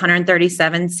we did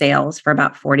 137 sales for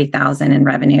about 40,000 in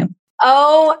revenue.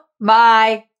 Oh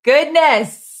my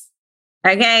goodness.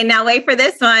 Okay, now wait for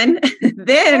this one.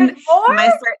 Then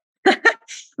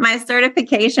my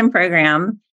certification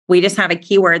program, we just have a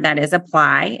keyword that is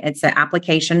apply. It's an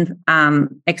application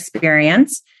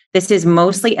experience. This is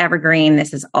mostly evergreen.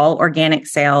 This is all organic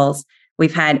sales.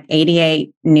 We've had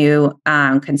 88 new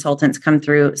consultants come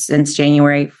through since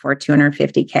January for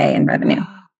 $250K in revenue.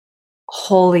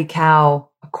 Holy cow.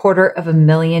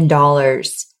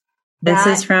 $250,000. This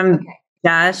is from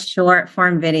just short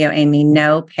form video, Amy,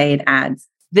 no paid ads.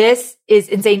 This is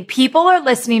insane. People are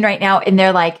listening right now and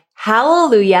they're like,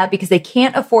 hallelujah, because they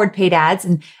can't afford paid ads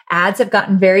and ads have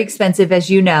gotten very expensive,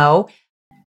 as you know.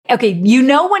 Okay. You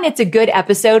know, when it's a good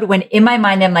episode, when in my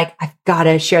mind, I'm like, I've got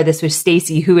to share this with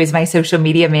Stacy, who is my social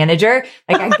media manager.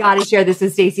 Like, I got to share this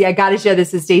with Stacy. I got to share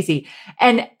this with Stacy.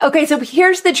 And okay. So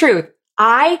here's the truth.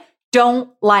 I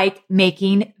don't like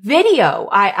making video.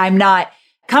 I'm not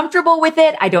comfortable with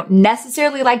it. I don't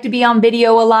necessarily like to be on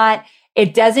video a lot.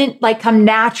 It doesn't like come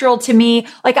natural to me.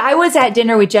 Like I was at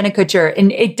dinner with Jenna Kutcher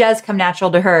and it does come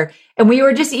natural to her. And we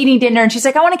were just eating dinner and she's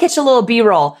like, I want to catch a little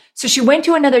B-roll. So she went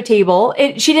to another table.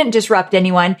 She didn't disrupt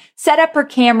anyone, set up her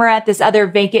camera at this other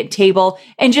vacant table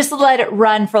and just let it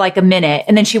run for like a minute.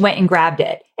 And then she went and grabbed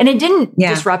it. And it didn't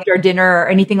disrupt our dinner or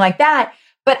anything like that.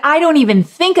 But I don't even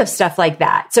think of stuff like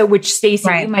that. So which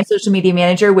Stacy, my social media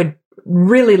manager, would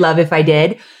really love if I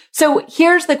did. So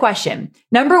here's the question.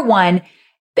 Number one,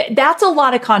 that's a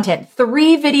lot of content,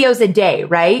 3 videos a day,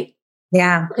 right?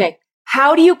 Yeah. Okay.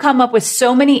 How do you come up with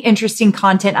so many interesting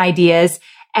content ideas?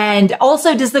 And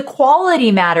also, does the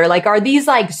quality matter? Like, are these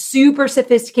like super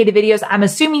sophisticated videos? I'm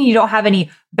assuming you don't have any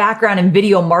background in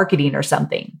video marketing or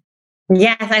something.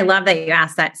 Yes, I love that you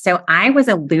asked that. So I was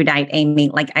a Luddite, Amy.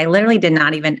 Like I literally did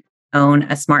not even own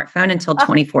a smartphone until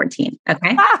 2014.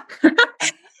 Okay.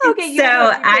 Okay. So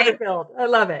I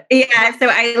love it. Yeah. So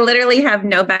I literally have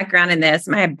no background in this.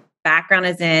 My background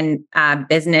is in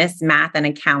business, math, and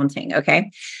accounting.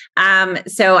 Okay.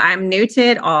 So I'm new to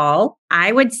it all.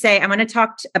 I would say I'm going to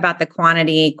talk about the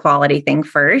quantity quality thing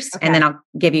first, and then I'll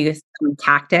give you some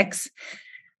tactics.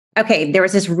 Okay, there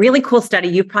was this really cool study.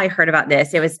 You've probably heard about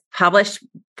this. It was published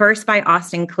first by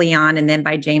Austin Kleon and then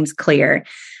by James Clear.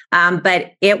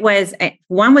 But it was,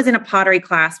 one was in a pottery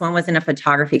class, one was in a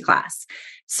photography class.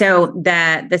 So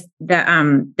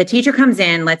the teacher comes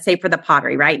in, let's say for the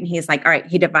pottery, right? And he's like, all right,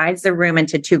 he divides the room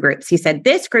into 2 groups. He said,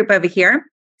 this group over here,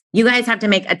 you guys have to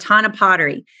make a ton of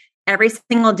pottery. Every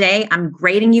single day, I'm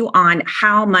grading you on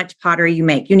how much pottery you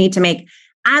make. You need to make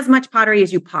as much pottery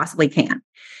as you possibly can.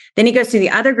 Then he goes to the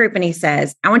other group and he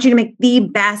says, I want you to make the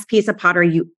best piece of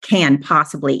pottery you can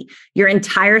possibly. Your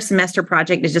entire semester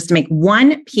project is just to make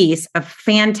one piece of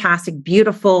fantastic,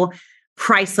 beautiful,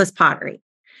 priceless pottery.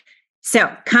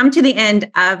 So come to the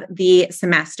end of the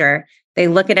semester, they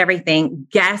look at everything.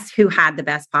 Guess who had the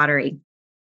best pottery?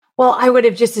 Well, I would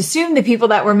have just assumed the people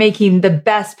that were making the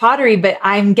best pottery, but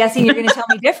I'm guessing you're going to tell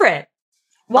me different.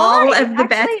 Why? All of the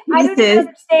best pieces. I don't even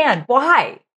understand.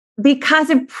 Why?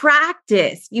 Because of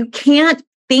practice. You can't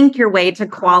think your way to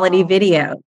quality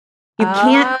video. You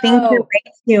can't think your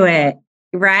way to it,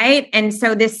 right? And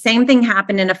so this same thing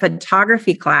happened in a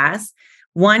photography class.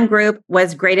 One group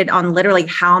was graded on literally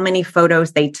how many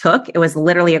photos they took. It was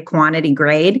literally a quantity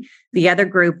grade. The other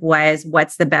group was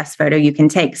what's the best photo you can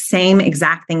take. Same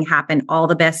exact thing happened. All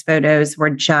the best photos were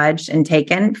judged and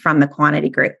taken from the quantity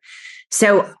group.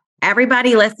 So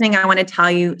everybody listening, I want to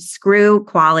tell you, screw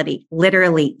quality.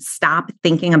 Literally stop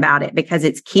thinking about it because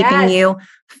it's keeping you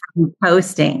from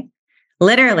posting.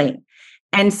 Literally.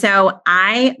 And so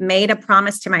I made a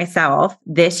promise to myself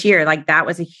this year, like that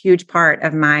was a huge part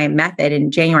of my method.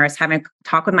 In January, I was having a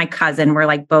talk with my cousin. We're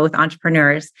like both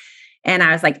entrepreneurs. And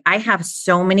I was like, I have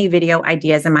so many video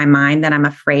ideas in my mind that I'm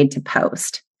afraid to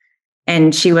post.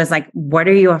 And she was like, what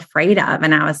are you afraid of?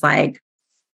 And I was like,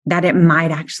 that it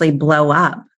might actually blow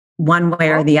up one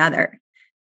way or the other.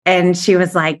 And she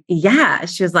was like, yeah,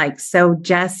 she was like, so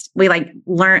we like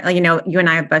learn, you know, you and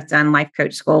I have both done life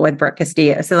coach school with Burke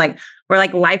Castillo. So like, we're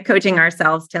like life coaching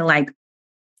ourselves to like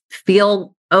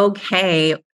feel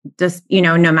okay, just, you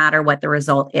know, no matter what the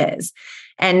result is.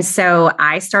 And so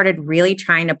I started really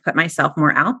trying to put myself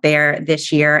more out there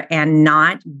this year and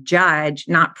not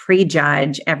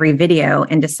prejudge every video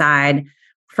and decide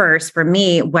first for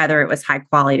me, whether it was high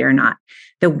quality or not.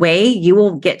 The way you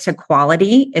will get to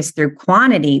quality is through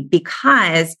quantity,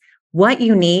 because what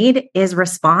you need is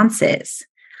responses.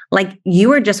 Like,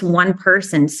 you are just one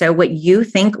person. So what you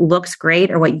think looks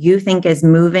great, or what you think is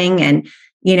moving and,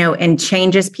 and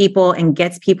changes people and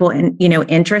gets people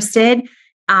interested.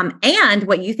 And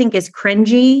what you think is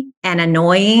cringy and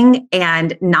annoying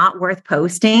and not worth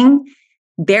posting,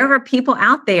 there are people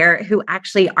out there who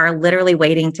actually are literally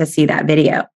waiting to see that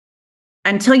video.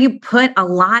 Until you put a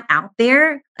lot out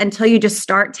there, until you just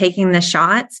start taking the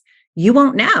shots, you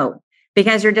won't know,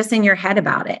 because you're just in your head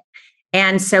about it.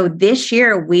 And so this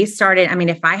year we started,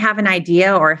 if I have an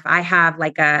idea, or if I have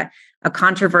like a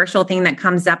controversial thing that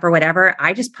comes up or whatever,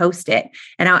 I just post it.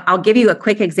 And I'll give you a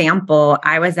quick example.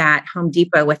 I was at Home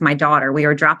Depot with my daughter. We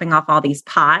were dropping off all these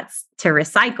pots to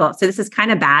recycle. So this is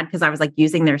kind of bad because I was like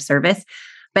using their service.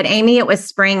 But Amy, it was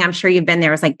spring. I'm sure you've been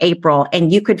there. It was like April,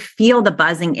 and you could feel the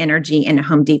buzzing energy in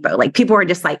Home Depot. Like, people were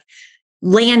just like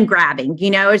land grabbing,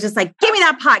 it was just like, give me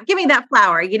that pot, give me that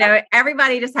flower.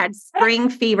 Everybody just had spring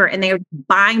fever, and they were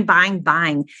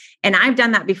buying. And I've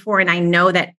done that before. And I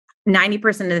know that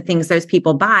 90% of the things those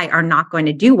people buy are not going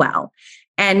to do well.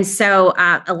 And so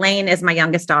Elaine is my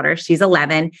youngest daughter. She's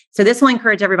 11. So this will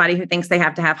encourage everybody who thinks they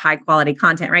have to have high quality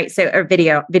content, right? So, or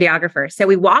videographer. So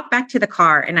we walked back to the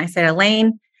car, and I said,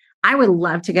 Elaine, I would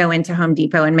love to go into Home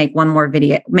Depot and make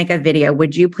a video.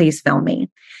 Would you please film me?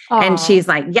 Aww. And she's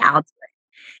like, yeah, I'll do it.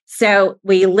 So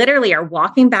we literally are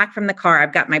walking back from the car.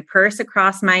 I've got my purse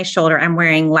across my shoulder. I'm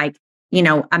wearing like,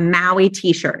 a Maui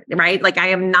t-shirt, right? Like, I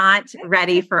am not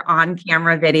ready for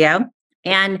on-camera video.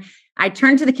 And I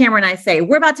turn to the camera and I say,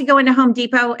 we're about to go into Home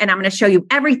Depot, and I'm going to show you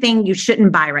everything you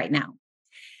shouldn't buy right now.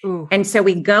 Ooh. And so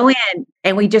we go in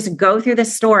and we just go through the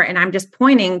store, and I'm just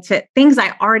pointing to things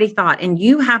I already thought. And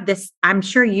you have this, I'm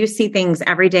sure you see things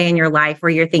every day in your life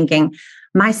where you're thinking,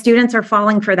 my students are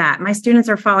falling for that. My students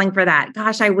are falling for that.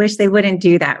 Gosh, I wish they wouldn't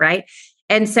do that. Right.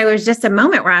 And so it was just a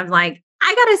moment where I'm like,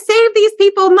 I got to save these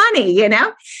people money,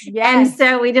 Yes. And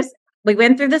so we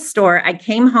went through the store. I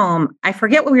came home. I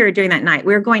forget what we were doing that night.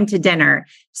 We were going to dinner.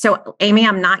 So Amy,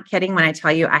 I'm not kidding when I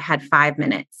tell you I had 5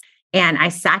 minutes, and I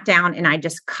sat down and I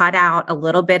just cut out a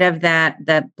little bit of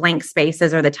the blank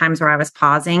spaces, or the times where I was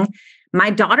pausing. My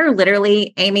daughter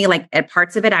literally, Amy, like at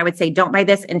parts of it, I would say, don't buy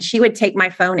this. And she would take my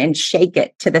phone and shake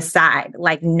it to the side.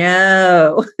 Like,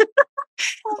 no,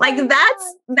 like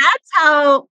that's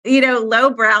how,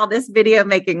 lowbrow this video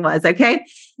making was. Okay.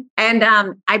 And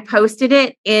I posted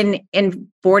it in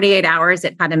 48 hours.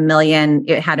 It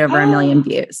had over 1 million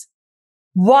views.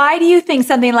 Why do you think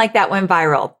something like that went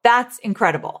viral? That's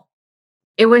incredible.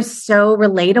 It was so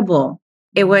relatable.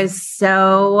 It was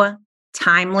so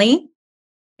timely.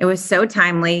 It was so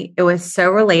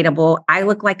relatable. I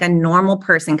look like a normal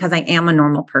person, because I am a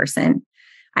normal person.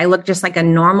 I look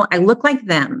like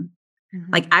them.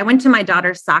 Mm-hmm. Like, I went to my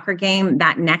daughter's soccer game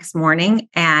that next morning,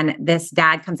 and this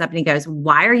dad comes up and he goes,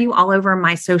 why are you all over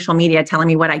my social media telling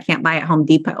me what I can't buy at Home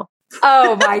Depot?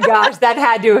 Oh my gosh, that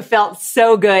had to have felt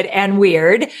so good and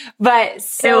weird, but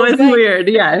so it was good. Weird.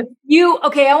 Yeah.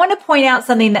 I want to point out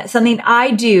something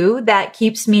I do that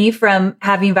keeps me from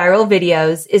having viral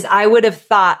videos is I would have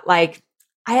thought, like,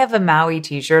 I have a Maui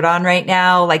t-shirt on right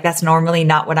now. Like, that's normally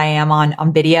not what I am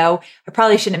on video. I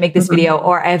probably shouldn't make this video,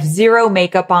 or I have zero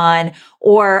makeup on,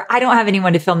 or I don't have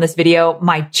anyone to film this video.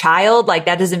 My child, like,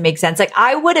 that doesn't make sense. Like,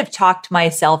 I would have talked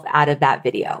myself out of that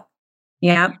video.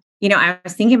 Yeah. I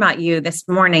was thinking about you this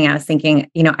morning. I was thinking,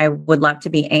 I would love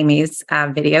to be Amy's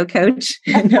video coach.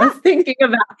 And I was thinking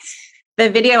about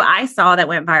the video I saw that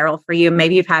went viral for you.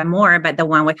 Maybe you've had more, but the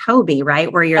one with Hobie,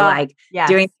 right? Where you're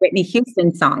doing the Whitney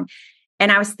Houston song.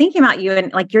 And I was thinking about you,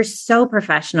 and like, you're so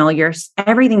professional.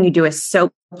 Everything you do is so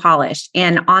polished.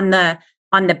 And on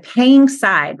the paying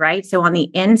side, right? So on the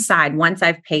inside, once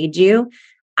I've paid you,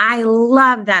 I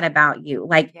love that about you.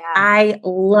 Like, I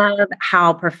love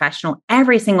how professional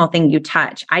every single thing you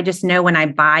touch. I just know when I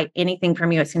buy anything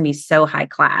from you, it's going to be so high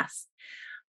class.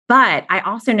 But I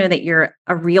also know that you're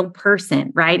a real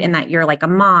person, right? And that you're like a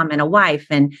mom and a wife,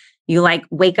 and you like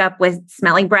wake up with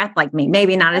smelly breath like me.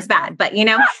 Maybe not as bad, but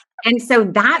And so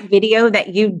that video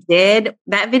you did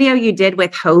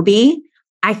with Hobie,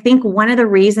 I think one of the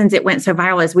reasons it went so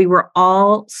viral is we were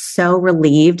all so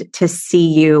relieved to see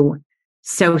you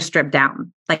so stripped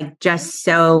down, like just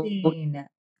so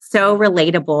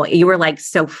relatable. You were like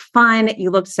so fun. You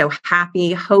looked so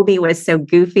happy. Hobie was so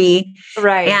goofy.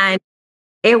 Right. And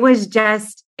it was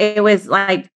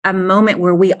like a moment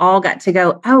where we all got to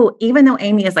go, oh, even though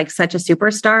Amy is like such a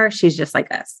superstar, she's just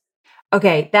like us.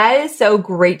 Okay. That is so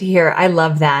great to hear. I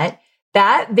love that.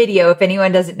 That video, if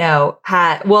anyone doesn't know,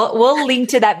 we'll link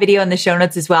to that video in the show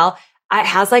notes as well. It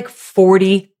has like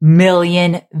 40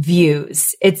 million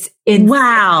views. It's insane,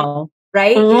 wow.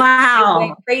 Right? Wow. It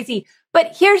went crazy.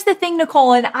 But here's the thing,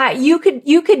 Nicole, and you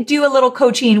could do a little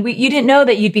coaching. You didn't know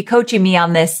that you'd be coaching me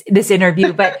on this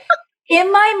interview, but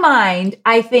in my mind,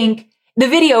 I think the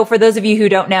video, for those of you who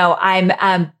don't know,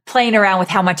 I'm playing around with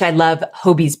how much I love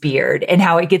Hobie's beard and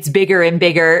how it gets bigger and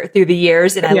bigger through the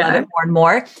years, and I love it more and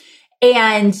more.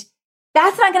 And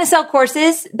that's not going to sell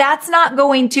courses. That's not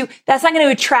going to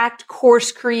attract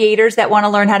course creators that want to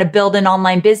learn how to build an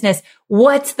online business.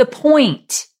 What's the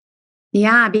point?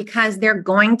 Yeah, because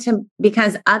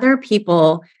because other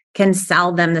people can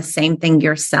sell them the same thing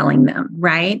you're selling them,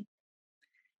 right?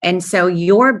 And so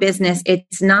your business,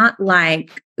 it's not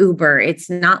like Uber. It's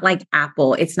not like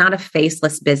Apple. It's not a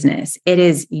faceless business. It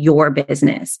is your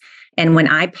business. And when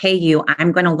I pay you,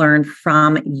 I'm going to learn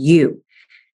from you,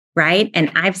 right? And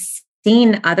I've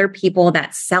seen other people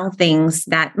that sell things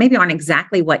that maybe aren't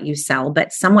exactly what you sell,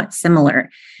 but somewhat similar.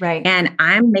 Right. And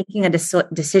I'm making a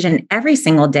decision every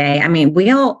single day. I mean, we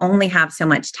all only have so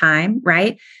much time,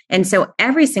 right? And so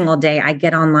every single day I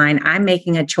get online, I'm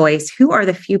making a choice. Who are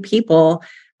the few people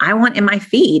I want in my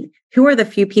feed? Who are the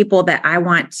few people that I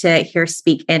want to hear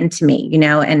speak into me,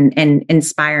 and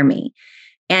inspire me?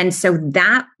 And so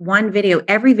that one video,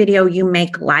 every video you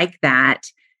make like that,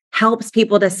 helps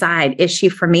people decide, is she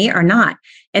for me or not?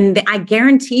 And I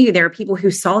guarantee you there are people who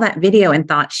saw that video and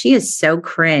thought, she is so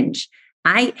cringe.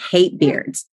 I hate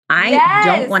beards. I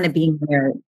don't want to be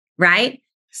married, right?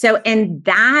 So, and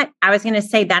that, I was going to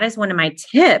say, that is one of my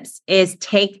tips is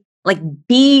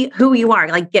be who you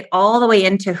are, get all the way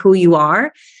into who you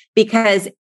are, because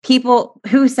people,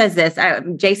 who says this?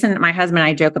 Jason, my husband, and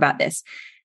I joke about this.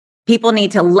 People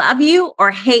need to love you or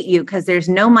hate you because there's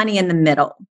no money in the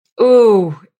middle.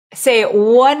 Ooh. Say it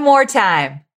one more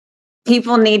time.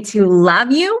 People need to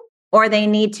love you or they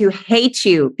need to hate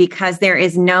you because there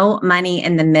is no money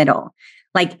in the middle.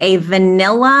 Like a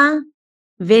vanilla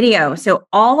video. So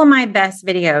all of my best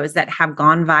videos that have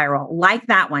gone viral, like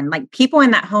that one, like people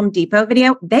in that Home Depot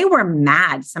video, they were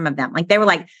mad, some of them. They were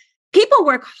like, people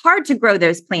work hard to grow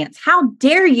those plants. How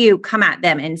dare you come at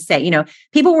them and say,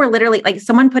 people were literally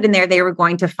someone put in there, they were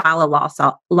going to file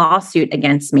a lawsuit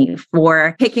against me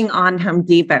for picking on Home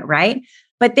Depot, right?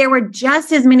 But there were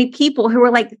just as many people who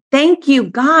were like, thank you,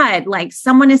 God,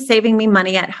 someone is saving me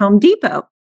money at Home Depot.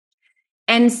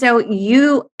 And so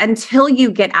until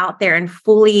you get out there and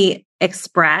fully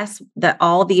express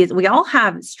we all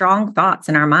have strong thoughts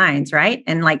in our minds, right?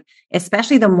 And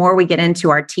especially the more we get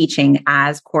into our teaching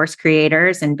as course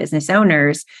creators and business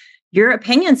owners, your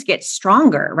opinions get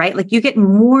stronger, right? You get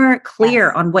more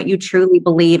clear on what you truly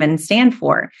believe and stand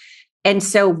for. And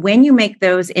so when you make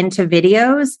those into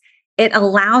videos, it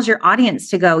allows your audience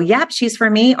to go, yep, she's for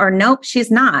me, or nope,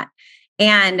 she's not.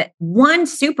 And one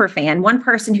super fan, one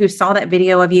person who saw that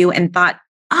video of you and thought,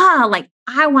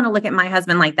 I want to look at my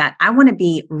husband like that. I want to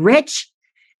be rich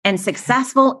and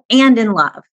successful and in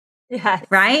love. Yes.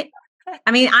 Right?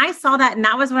 I mean, I saw that and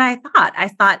that was what I thought. I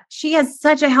thought she has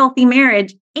such a healthy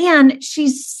marriage and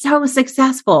she's so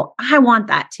successful. I want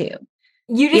that too.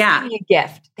 You just gave me a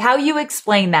gift. How you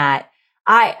explain that,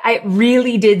 I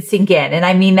really did sink in. And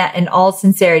I mean that in all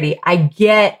sincerity. I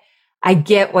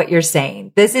get what you're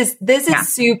saying. This is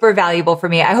super valuable for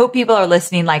me. I hope people are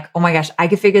listening oh my gosh, I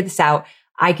could figure this out.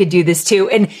 I could do this too.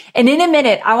 And in a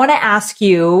minute, I want to ask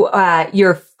you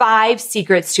your 5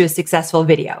 secrets to a successful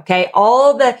video. Okay.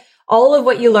 All of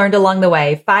what you learned along the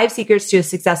way, 5 secrets to a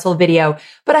successful video.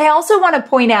 But I also want to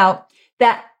point out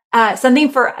that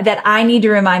something that I need to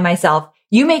remind myself,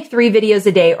 you make 3 videos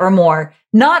a day or more.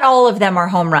 Not all of them are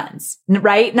home runs,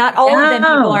 right? Not all of them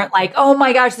people aren't like, oh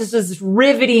my gosh, this was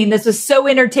riveting. This was so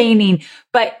entertaining.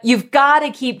 But you've got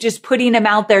to keep just putting them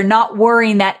out there, not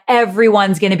worrying that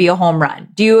everyone's going to be a home run.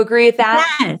 Do you agree with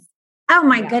that? Yes. Oh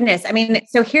my goodness. I mean,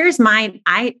 so here's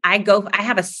I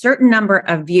have a certain number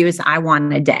of views I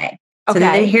want a day. So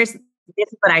okay. This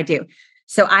is what I do.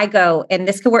 So I go, and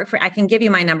this could work I can give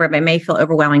you my number, but it may feel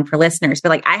overwhelming for listeners,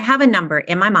 but I have a number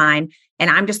in my mind and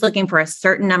I'm just looking for a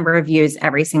certain number of views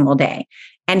every single day.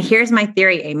 And here's my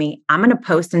theory, Amy, I'm going to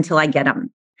post until I get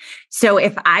them. So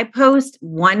if I post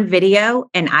one video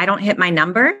and I don't hit my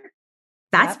number,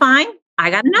 that's fine. I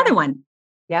got another one.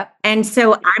 Yep. And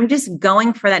so I'm just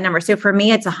going for that number. So for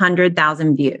me, it's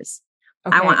 100,000 views.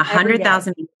 Okay, I want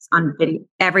 100,000 views on video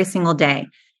every single day.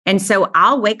 And so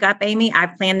I'll wake up, Amy,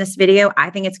 I've planned this video.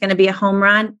 I think it's going to be a home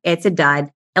run. It's a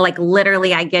dud. And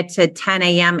literally I get to 10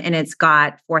 a.m. and it's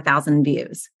got 4,000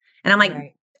 views. And I'm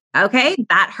like, okay,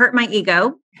 that hurt my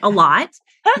ego a lot.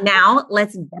 Now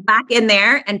let's get back in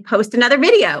there and post another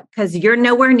video because you're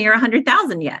nowhere near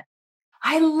 100,000 yet.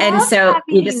 I love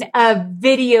having a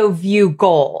video view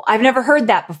goal. I've never heard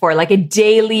that before, like a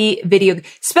daily video,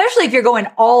 especially if you're going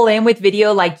all in with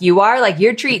video like you are, like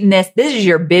you're treating this is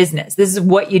your business. This is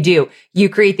what you do. You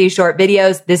create these short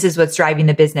videos. This is what's driving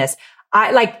the business.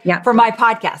 For my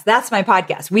podcast, that's my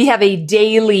podcast. We have a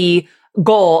daily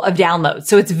goal of downloads.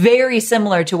 So it's very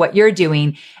similar to what you're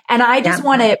doing. And I just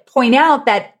want to point out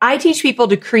that I teach people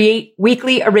to create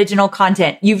weekly original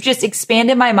content. You've just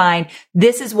expanded my mind.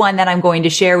 This is one that I'm going to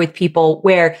share with people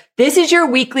where this is your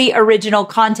weekly original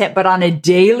content, but on a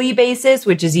daily basis,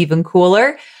 which is even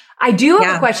cooler. I do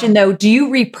have a question though. Do you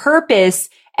repurpose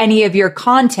any of your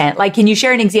content? Like, can you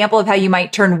share an example of how you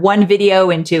might turn one video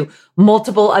into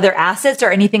multiple other assets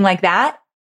or anything like that?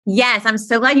 Yes, I'm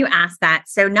so glad you asked that.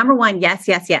 So number one, yes.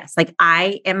 Like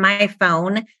in my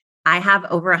phone, I have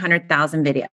over 100,000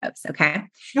 videos. Okay.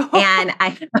 And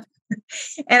I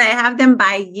have them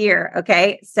by year.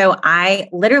 Okay. So I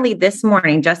literally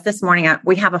just this morning,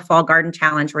 we have a fall garden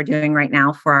challenge we're doing right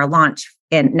now for our launch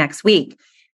in next week.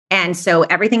 And so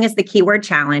everything is the keyword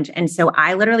challenge. And so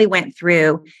I literally went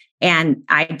through and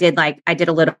I did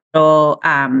a little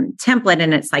template,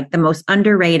 and it's like the most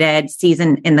underrated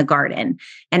season in the garden.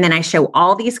 And then I show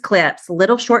all these clips,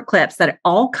 little short clips that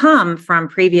all come from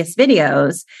previous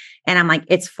videos. And I'm like,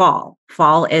 it's fall.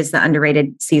 Fall is the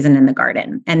underrated season in the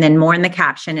garden. And then more in the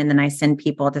caption. And then I send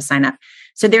people to sign up.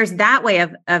 So there's that way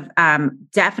of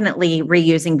definitely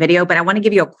reusing video. But I want to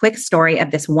give you a quick story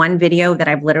of this one video that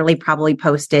I've literally probably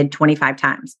posted 25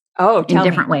 times. Oh, in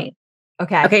different ways.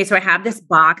 Okay. So I have this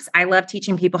box. I love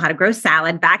teaching people how to grow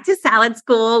salad. Back to salad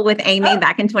school with Amy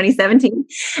back in 2017.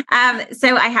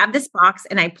 So I have this box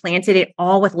and I planted it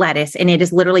all with lettuce, and it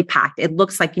is literally packed. It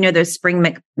looks like, those spring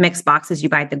mix boxes you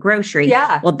buy at the grocery.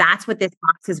 Yeah. Well, that's what this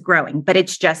box is growing, but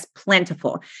it's just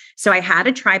plentiful. So I had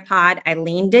a tripod. I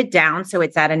leaned it down so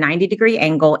it's at a 90-degree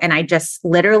angle, and I just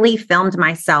literally filmed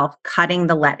myself cutting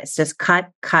the lettuce. Just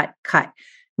cut.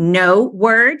 No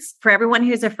words for everyone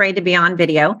who's afraid to be on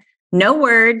video. No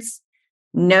words,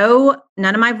 none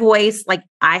of my voice. Like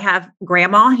I have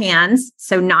grandma hands,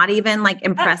 so not even like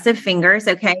impressive fingers.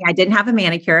 Okay. I didn't have a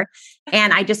manicure,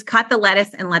 and I just cut the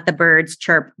lettuce and let the birds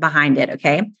chirp behind it.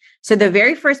 Okay. So the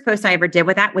very first post I ever did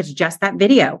with that was just that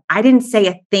video. I didn't say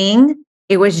a thing.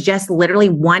 It was just literally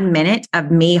 1 minute of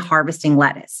me harvesting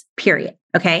lettuce, period.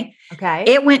 Okay.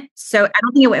 It went, so I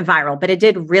don't think it went viral, but it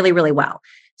did really, really well.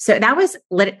 So that was,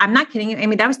 I'm not kidding you,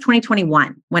 Amy, that was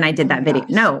 2021 when I did that video.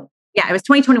 Gosh. No. Yeah, it was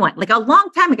 2021, like a long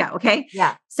time ago. Okay.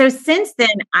 Yeah. So since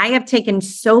then, I have taken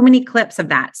so many clips of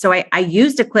that. So I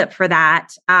used a clip for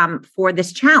that for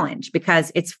this challenge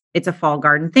because it's a fall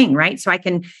garden thing, right? So I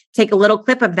can take a little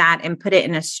clip of that and put it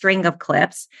in a string of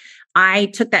clips. I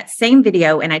took that same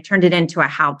video and I turned it into a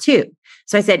how-to.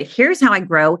 So I said, here's how I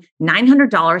grow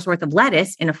 $900 worth of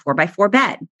lettuce in a 4x4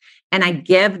 bed. And I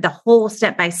give the whole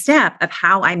step-by-step of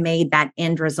how I made that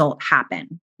end result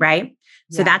happen, right?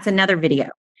 So that's another video.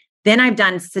 Then I've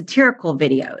done satirical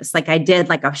videos. Like I did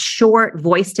like a short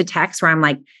voice to text where I'm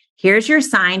like, here's your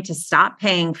sign to stop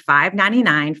paying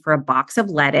 $5.99 for a box of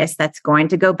lettuce that's going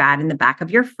to go bad in the back of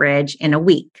your fridge in a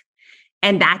week.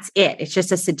 And that's it. It's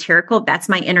just a satirical, that's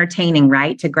my entertaining,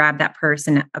 right? To grab that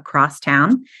person across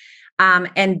town.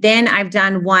 And then I've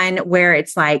done one where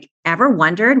it's like, ever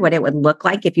wondered what it would look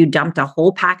like if you dumped a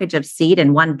whole package of seed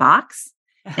in one box?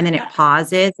 And then it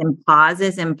pauses and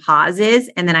pauses and pauses.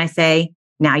 And then I say,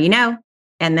 now you know,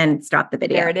 and then stop the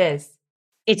video. There it is.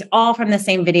 It's all from the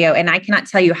same video. And I cannot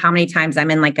tell you how many times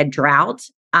I'm in like a drought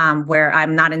where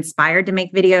I'm not inspired to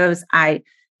make videos. I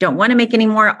don't want to make any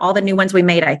more. All the new ones we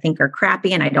made, I think are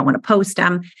crappy and I don't want to post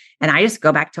them. And I just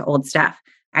go back to old stuff.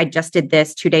 I just did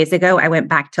this 2 days ago. I went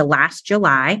back to last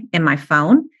July in my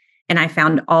phone and I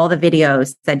found all the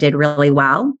videos that did really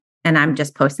well. And I'm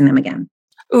just posting them again.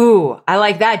 Ooh, I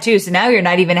like that too. So now you're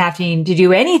not even having to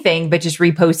do anything but just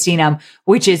reposting them,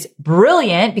 which is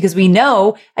brilliant because we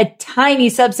know a tiny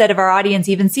subset of our audience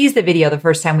even sees the video the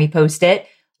first time we post it.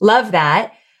 Love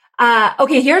that.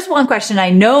 Okay, here's one question. I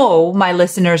know my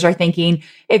listeners are thinking,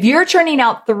 if you're churning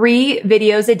out 3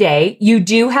 videos a day, you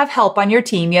do have help on your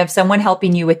team. You have someone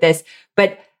helping you with this,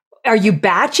 but are you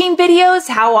batching videos?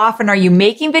 How often are you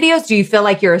making videos? Do you feel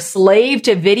like you're a slave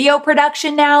to video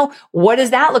production now? What does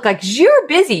that look like? 'Cause you're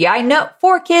busy. I know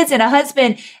 4 kids and a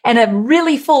husband and a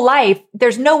really full life.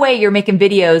 There's no way you're making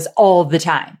videos all the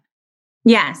time.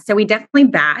 Yeah. So we definitely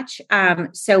batch.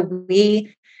 So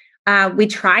we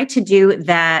try to do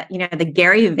the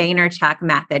Gary Vaynerchuk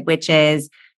method, which is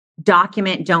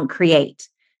document, don't create.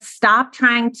 Stop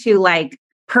trying to like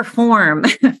perform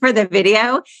for the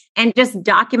video and just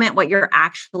document what you're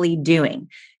actually doing.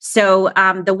 So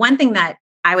the one thing that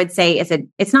I would say is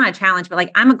it's not a challenge, but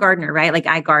like I'm a gardener, right? Like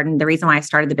I garden. The reason why I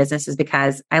started the business is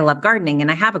because I love gardening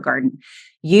and I have a garden.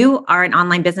 You are an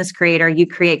online business creator. You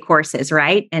create courses,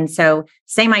 right? And so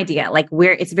same idea, like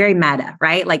it's very meta,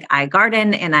 right? Like I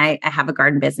garden and I have a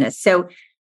garden business. So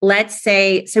let's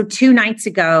say, 2 nights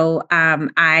ago,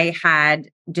 I had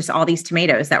just all these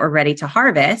tomatoes that were ready to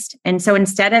harvest. And so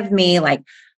instead of me like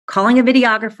calling a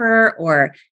videographer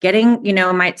or getting,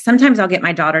 sometimes I'll get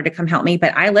my daughter to come help me,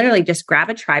 but I literally just grab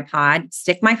a tripod,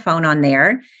 stick my phone on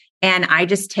there, and I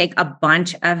just take a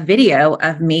bunch of video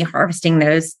of me harvesting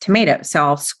those tomatoes. So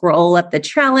I'll scroll up the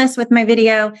trellis with my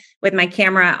video, with my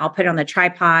camera. I'll put it on the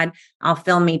tripod. I'll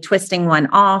film me twisting one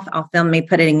off. I'll film me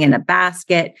putting it in a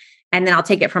basket. And then I'll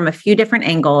take it from a few different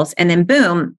angles. And then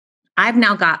boom, I've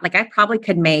now got, like, I probably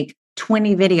could make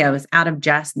 20 videos out of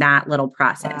just that little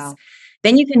process. Wow.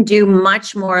 Then you can do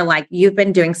much more, like you've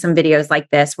been doing some videos like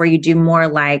this where you do more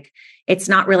like, it's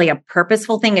not really a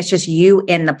purposeful thing. It's just you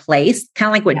in the place, kind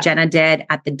of like what Jenna did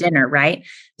at the dinner, right?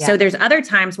 Yeah. So there's other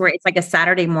times where it's like a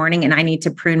Saturday morning and I need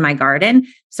to prune my garden.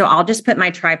 So I'll just put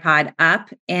my tripod up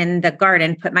in the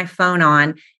garden, put my phone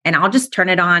on, and I'll just turn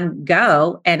it on,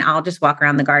 go, and I'll just walk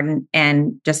around the garden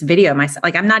and just video myself.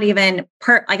 Like I'm not even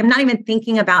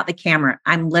thinking about the camera.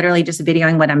 I'm literally just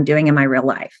videoing what I'm doing in my real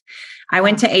life. I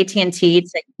went to AT&T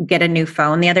to get a new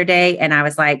phone the other day, and I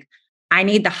was like, I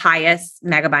need the highest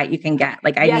megabyte you can get.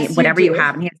 Like I need whatever you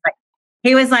have. And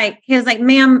he was like,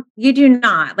 ma'am, you do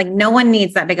not, like, no one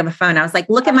needs that big of a phone. I was like,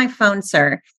 look at my phone,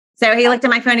 sir. So he looked at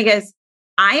my phone. He goes,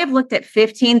 I have looked at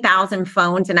 15,000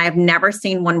 phones and I have never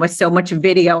seen one with so much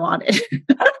video on it.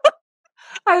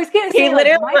 I was going to say,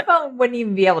 like, my phone wouldn't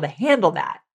even be able to handle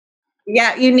that.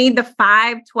 Yeah, you need the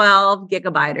 512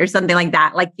 gigabyte or something like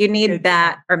that. Like you need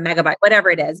that, or megabyte, whatever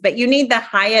it is. But you need the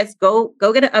highest. Go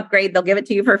get an upgrade. They'll give it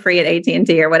to you for free at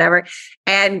AT&T or whatever,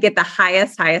 and get the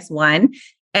highest one.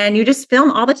 And you just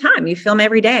film all the time. You film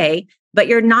every day, but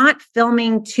you're not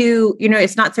filming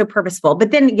it's not so purposeful.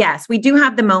 But then, yes, we do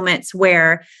have the moments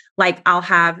where, like, I'll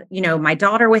have, my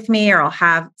daughter with me, or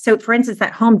so for instance,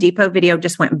 that Home Depot video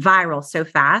just went viral so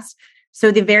fast. So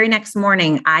the very next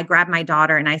morning, I grabbed my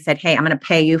daughter and I said, hey, I'm going to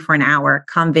pay you for an hour.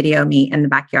 Come video me in the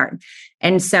backyard.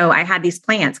 And so I had these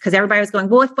plants because everybody was going,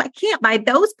 well, if I can't buy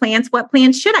those plants, what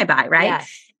plants should I buy? Right.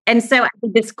 Yes. And so I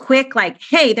did this quick, like,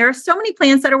 hey, there are so many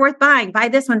plants that are worth buying. Buy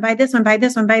this one, buy this one, buy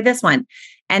this one, buy this one.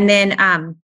 And then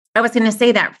I was going to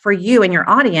say that for you and your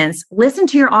audience, listen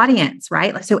to your audience,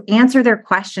 right? So answer their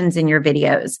questions in your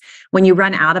videos. When you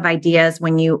run out of ideas,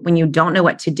 when you don't know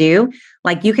what to do,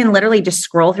 like you can literally just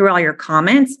scroll through all your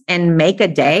comments and make a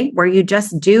day where you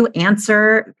just do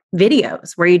answer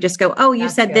videos, where you just go, oh, you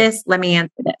said this, let me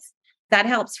answer this. That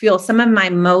helps fuel some of my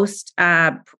most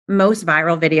viral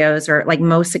videos, or like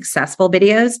most successful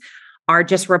videos, are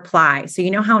just reply. So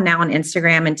you know how now on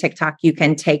Instagram and TikTok, you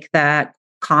can take the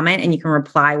comment and you can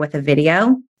reply with a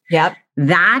video. Yep.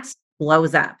 That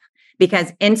blows up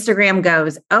because Instagram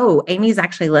goes, oh, Amy's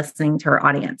actually listening to her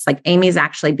audience. Like Amy's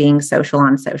actually being social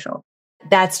on social.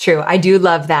 That's true. I do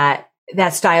love that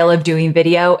style of doing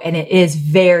video. And it is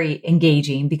very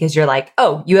engaging because you're like,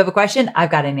 oh, you have a question?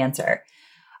 I've got an answer.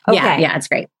 Okay. Yeah, it's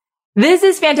great. This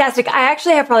is fantastic. I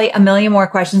actually have probably a million more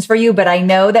questions for you, but I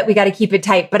know that we got to keep it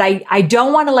tight. But I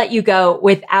don't want to let you go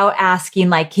without asking,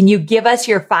 like, can you give us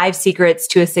your 5 secrets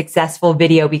to a successful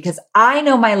video? Because I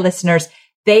know my listeners,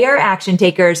 they are action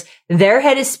takers. Their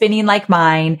head is spinning like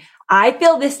mine. I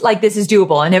feel this is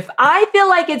doable. And if I feel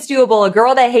like it's doable, a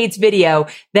girl that hates video,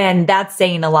 then that's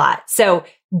saying a lot. So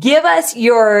give us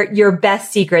your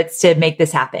best secrets to make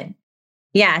this happen.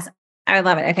 Yes. I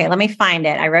love it. Okay, let me find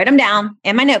it. I wrote them down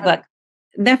in my notebook.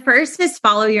 The first is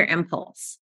follow your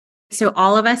impulse. So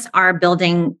all of us are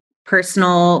building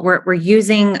we're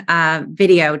using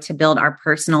video to build our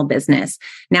personal business.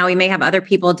 Now we may have other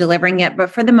people delivering it,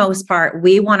 but for the most part,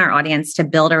 we want our audience to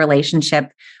build a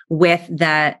relationship with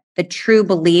the true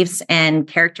beliefs and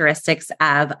characteristics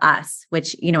of us,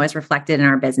 which, is reflected in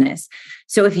our business.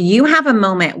 So if you have a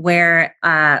moment where,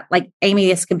 like Amy,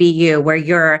 this could be you, where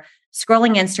you're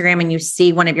scrolling Instagram and you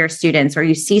see one of your students, or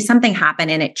you see something happen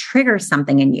and it triggers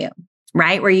something in you,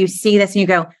 right? Where you see this and you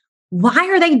go, why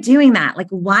are they doing that? Like,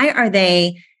 why are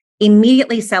they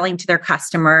immediately selling to their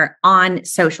customer on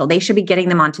social? They should be getting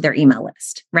them onto their email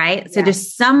list, right? Yeah. So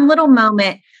just some little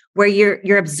moment where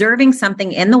you're observing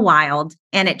something in the wild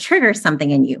and it triggers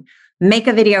something in you. Make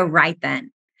a video right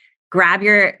then. Grab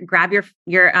your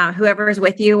whoever is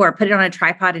with you, or put it on a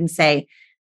tripod and say,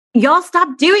 y'all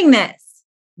stop doing this.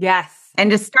 Yes. And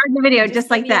just start the video just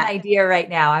like that. An idea right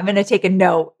now. I'm going to take a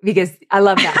note because I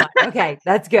love that one. Okay,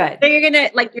 that's good. So you're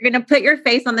going to put your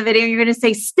face on the video and you're going to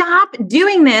say, stop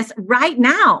doing this right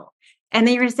now. And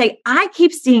then you're going to say, I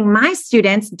keep seeing my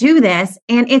students do this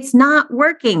and it's not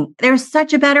working. There's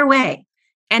such a better way.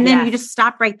 And then you just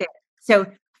stop right there. So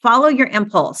follow your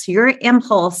impulse. Your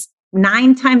impulse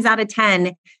 9 times out of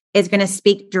 10 is going to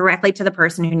speak directly to the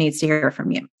person who needs to hear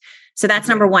from you. So that's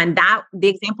number one. The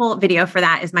example video for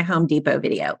that is my Home Depot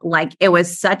video. Like it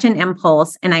was such an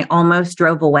impulse and I almost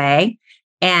drove away.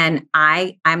 And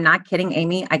I'm not kidding,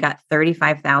 Amy. I got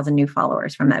 35,000 new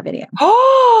followers from that video.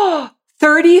 Oh,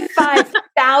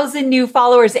 35,000 new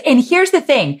followers. And here's the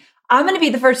thing. I'm going to be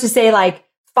the first to say like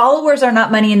followers are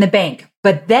not money in the bank,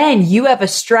 but then you have a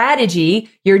strategy,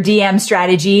 your DM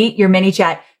strategy, your mini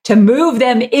chat to move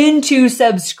them into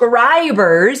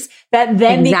subscribers that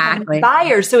then become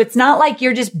buyers. So it's not like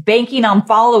you're just banking on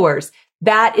followers.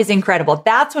 That is incredible.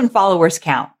 That's when followers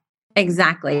count.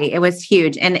 Exactly. It was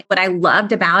huge. And what I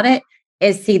loved about it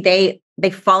is they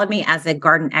followed me as a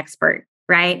garden expert,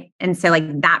 right? And so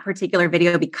like that particular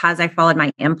video, because I followed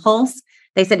my impulse,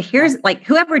 they said, here's like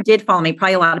whoever did follow me,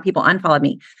 probably a lot of people unfollowed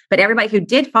me, but everybody who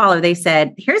did follow, they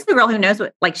said, here's the girl who knows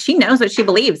she knows what she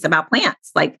believes about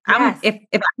plants. Like if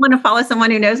I want to follow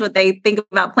someone who knows what they think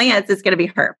about plants, it's going to be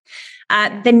her.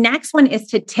 The next one is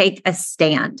to take a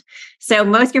stand. So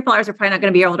most of your followers are probably not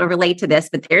going to be able to relate to this,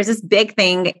 but there's this big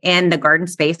thing in the garden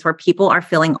space where people are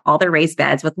filling all their raised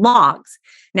beds with logs.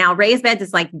 Now, raised beds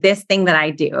is like this thing that I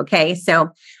do. Okay.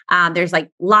 So there's like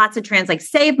lots of trends, like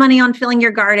save money on filling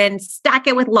your garden, stack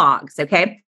it with logs.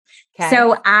 Okay.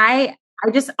 So I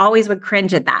just always would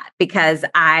cringe at that because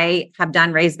I have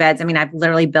done raised beds. I mean, I've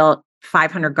literally built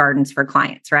 500 gardens for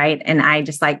clients. Right. And I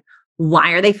just like,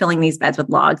 why are they filling these beds with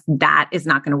logs? That is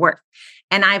not going to work.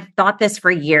 And I've thought this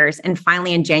for years. And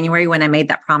finally in January, when I made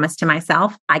that promise to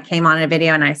myself, I came on a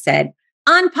video and I said,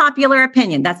 unpopular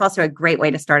opinion. That's also a great way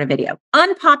to start a video.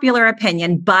 Unpopular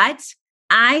opinion, but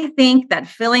I think that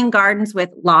filling gardens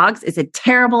with logs is a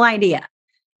terrible idea.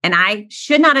 And I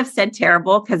should not have said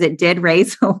terrible because it did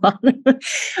raise a lot.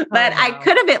 But I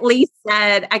could have at least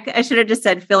said, I should have just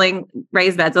said filling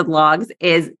raised beds with logs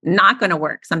is not going to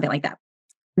work. Something like that.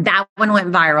 That one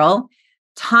went viral,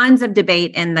 tons of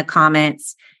debate in the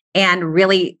comments and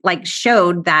really like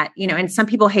showed that, and some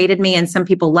people hated me and some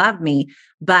people loved me,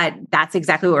 but that's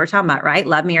exactly what we're talking about, right?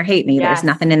 Love me or hate me. There's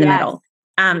nothing in the middle.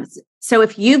 So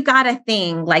if you've got a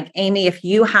thing like Amy, if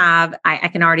you have, I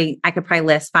could probably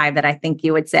list 5 that I think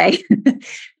you would say,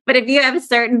 but if you have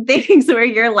certain things where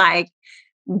you're like,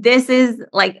 this is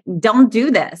like, don't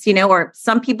do this, or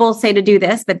some people say to do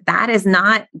this, but that's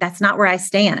not where I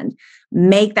stand.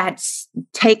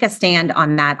 Take a stand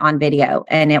on that on video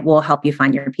and it will help you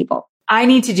find your people. I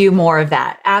need to do more of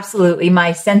that. Absolutely.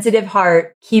 My sensitive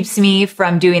heart keeps me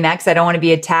from doing that because I don't want to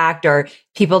be attacked or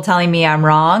people telling me I'm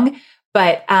wrong.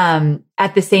 But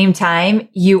at the same time,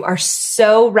 you are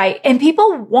so right. And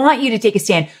people want you to take a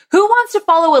stand. Who wants to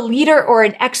follow a leader or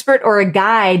an expert or a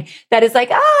guide that is like,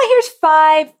 here's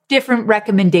 5 different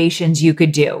recommendations you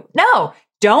could do? No,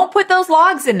 don't put those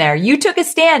logs in there. You took a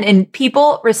stand and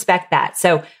people respect that.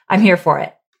 So I'm here for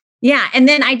it. Yeah. And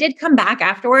then I did come back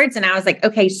afterwards and I was like,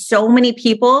 okay, so many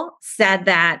people said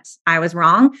that I was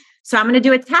wrong. So I'm going to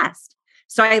do a test.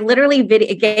 So I literally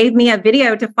it gave me a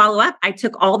video to follow up. I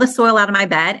took all the soil out of my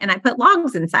bed and I put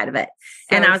logs inside of it.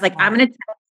 And I was like,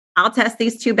 I'll test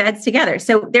these 2 beds together.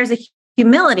 So there's a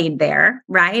humility there,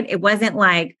 right? It wasn't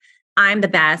like I'm the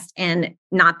best and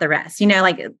not the rest,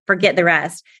 like forget the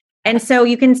rest. And so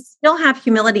you can still have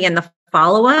humility in the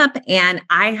follow-up. And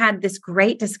I had this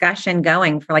great discussion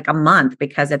going for like a month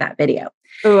because of that video.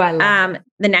 Oh, I love it.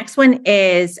 The next one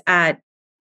is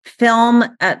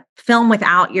film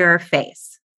without your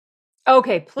face.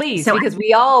 Okay, please, because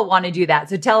we all want to do that.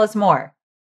 So tell us more.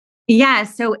 Yeah.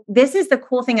 So this is the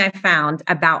cool thing I found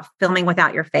about filming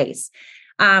without your face.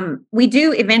 We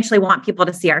do eventually want people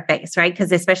to see our face, right?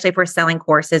 Because especially if we're selling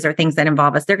courses or things that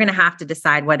involve us, they're going to have to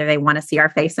decide whether they want to see our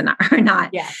face or not.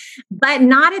 Yes. But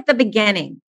not at the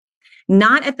beginning.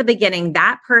 Not at the beginning.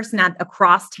 That person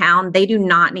across town, they do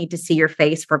not need to see your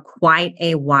face for quite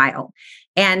a while.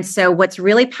 And so what's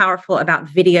really powerful about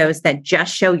videos that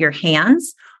just show your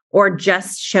hands or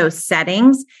just show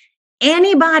settings,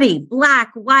 anybody,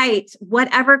 black, white,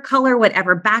 whatever color,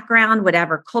 whatever background,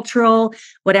 whatever cultural,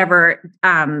 whatever,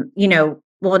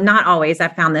 well, not always.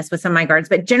 I've found this with some of my gardens,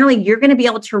 but generally you're going to be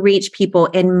able to reach people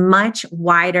in much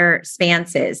wider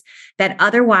spanses that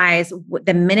otherwise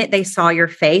the minute they saw your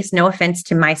face, no offense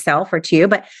to myself or to you,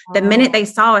 but the minute they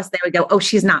saw us, they would go, oh,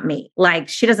 she's not me. Like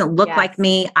she doesn't look like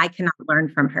me. I cannot learn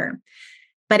from her.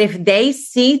 But if they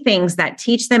see things that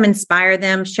teach them, inspire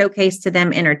them, showcase to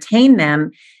them, entertain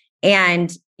them,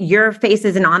 and your face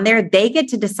isn't on there, they get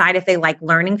to decide if they like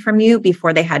learning from you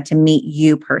before they had to meet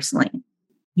you personally.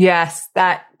 Yes,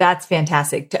 that's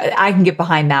fantastic. I can get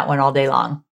behind that one all day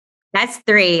long. That's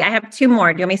 3. I have 2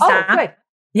 more. Do you want me to stop? Oh, good.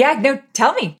 Yeah, no,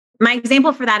 tell me. My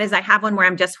example for that is I have one where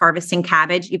I'm just harvesting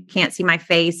cabbage. You can't see my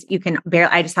face. You can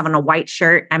barely, I just have on a white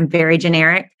shirt. I'm very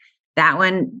generic. That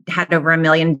one had over 1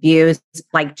 million views,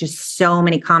 like just so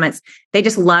many comments. They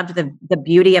just loved the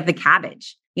beauty of the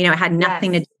cabbage. You know, it had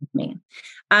nothing to do with me.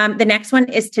 The next one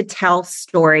is to tell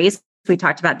stories. We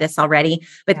talked about this already,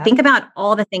 but think about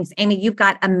all the things. Amy, you've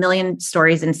got 1 million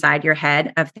stories inside your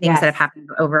head of things that have happened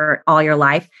over all your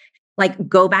life. Like,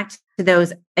 go back to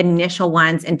those initial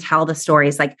ones and tell the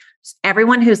stories. Like,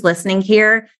 everyone who's listening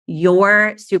here,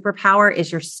 your superpower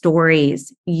is your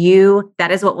stories. That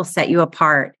is what will set you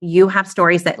apart. You have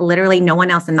stories that literally no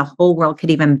one else in the whole world could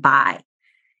even buy.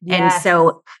 Yes. And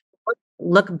so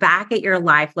look back at your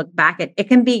life, look back at, it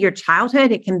can be your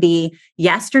childhood, it can be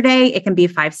yesterday, it can be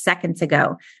 5 seconds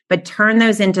ago, but turn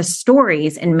those into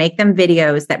stories and make them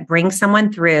videos that bring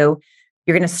someone through.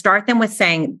 You're going to start them with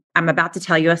saying, I'm about to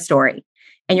tell you a story.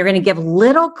 And you're going to give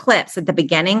little clips at the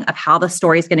beginning of how the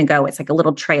story is going to go. It's like a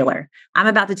little trailer. I'm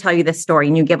about to tell you this story.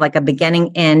 And you give like a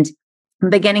beginning,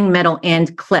 middle,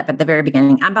 end clip at the very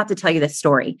beginning. I'm about to tell you this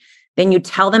story. Then you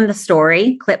tell them the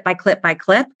story clip by clip by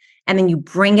clip. And then you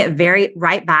bring it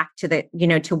right back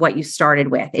to to what you started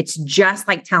with. It's just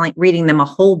like reading them a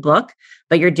whole book,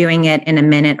 but you're doing it in 1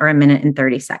 minute or 1 minute and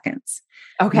 30 seconds.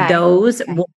 Okay. Those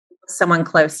will someone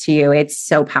close to you. It's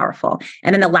so powerful.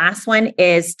 And then the last one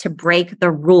is to break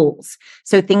the rules.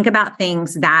 So think about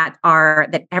things that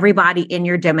everybody in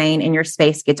your domain, in your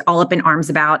space gets all up in arms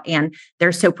about, and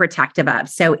they're so protective of.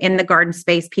 So in the garden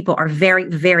space, people are very,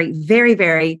 very, very,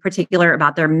 very particular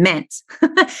about their mint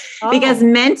because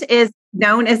mint is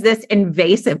known as this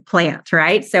invasive plant,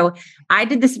 right? So I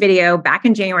did this video back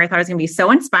in January. I thought it was going to be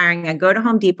so inspiring. I go to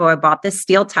Home Depot, I bought this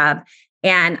steel tub,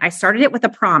 and I started it with a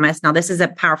promise. Now, this is a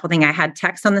powerful thing. I had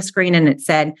text on the screen and it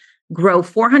said, grow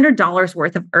 $400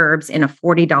 worth of herbs in a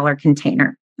 $40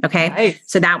 container. Okay. Nice.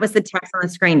 So that was the text on the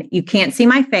screen. You can't see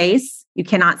my face. You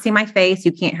cannot see my face.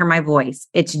 You can't hear my voice.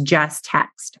 It's just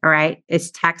text. All right. It's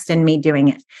text and me doing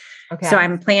it. Okay. So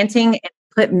I'm planting and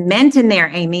put mint in there,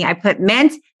 Amy. I put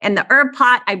mint in the herb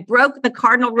pot. I broke the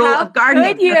cardinal rule of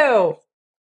gardening. Could you?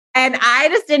 And I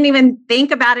just didn't even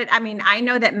think about it. I mean, I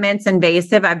know that mint's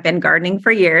invasive. I've been gardening for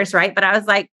years, right? But I was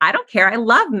like, I don't care. I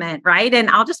love mint, right? And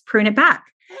I'll just prune it back.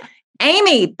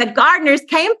 Amy, the gardeners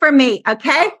came for me,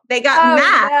 okay? They got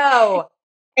mad. No.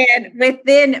 And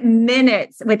within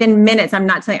minutes, I'm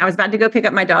not telling you, I was about to go pick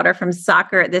up my daughter from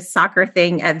this soccer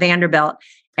thing at Vanderbilt.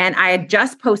 And I had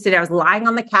just posted, I was lying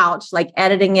on the couch, like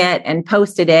editing it and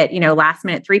posted it, last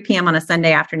minute, 3 p.m. on a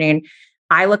Sunday afternoon.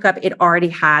 I look up, it already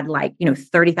had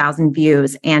 30,000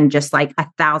 views and just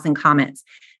 1,000 comments.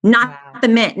 Not the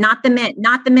mint, not the mint,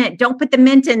 not the mint. Don't put the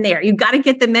mint in there. You got to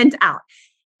get the mint out.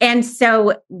 And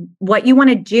so what you want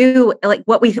to do,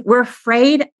 we're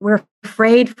afraid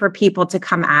for people to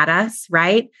come at us,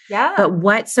 right? Yeah. But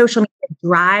what social media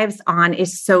drives on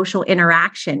is social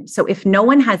interaction. So if no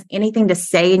one has anything to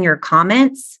say in your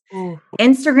comments,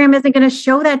 Instagram isn't going to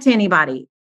show that to anybody.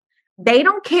 They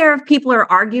don't care if people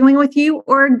are arguing with you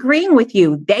or agreeing with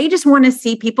you. They just want to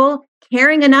see people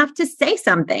caring enough to say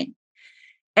something.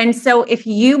 And so if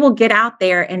you will get out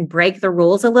there and break the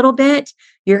rules a little bit,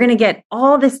 you're going to get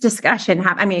all this discussion.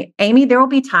 I mean, Amy, there will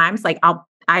be times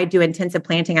I do intensive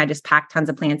planting. I just pack tons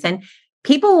of plants in.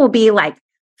 People will be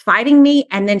fighting me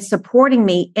and then supporting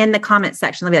me in the comment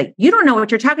section. They'll be like, you don't know what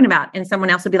you're talking about. And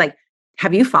someone else will be like,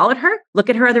 have you followed her? Look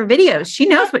at her other videos. She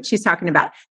knows what she's talking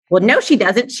about. Well, no, she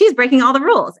doesn't. She's breaking all the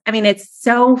rules. I mean, it's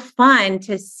so fun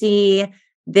to see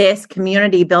this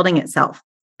community building itself.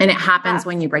 And it happens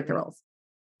when you break the rules.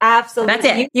 Absolutely. That's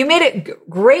it. You made a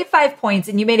great 5 points,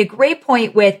 and you made a great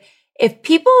point with, if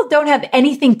people don't have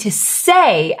anything to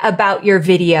say about your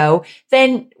video,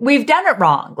 then we've done it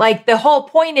wrong. The whole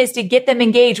point is to get them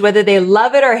engaged, whether they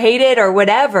love it or hate it or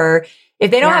whatever.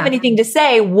 If they don't have anything to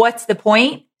say, what's the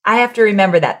point? I have to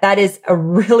remember that. That is a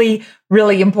really,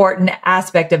 really important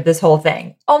aspect of this whole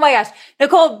thing. Oh my gosh.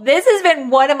 Nicole, this has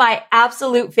been one of my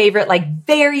absolute favorite,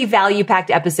 very value-packed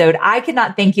episode. I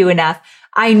cannot thank you enough.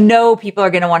 I know people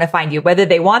are going to want to find you, whether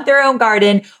they want their own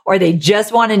garden or they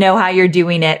just want to know how you're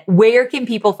doing it. Where can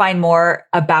people find more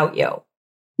about you?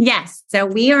 Yes. So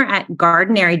we are at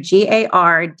Gardenary,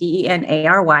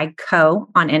 Gardenary Co.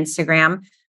 on Instagram,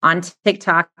 on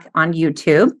TikTok, on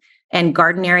YouTube. and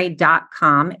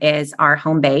gardenary.com is our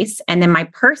home base. And then my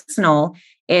personal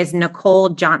is Nicole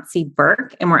Jauncey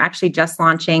Burke. And we're actually just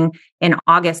launching in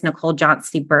August,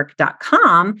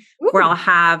 NicoleJaunceyBurke.com, where I'll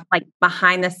have like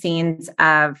behind the scenes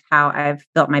of how I've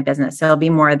built my business. So it'll be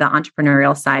more the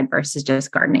entrepreneurial side versus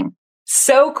just gardening.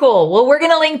 So cool. Well, we're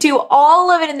going to link to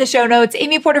all of it in the show notes,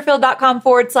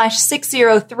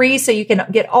 amyporterfield.com/603. So you can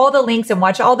get all the links and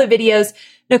watch all the videos.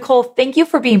 Nicole, thank you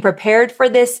for being prepared for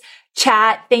this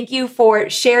chat. Thank you for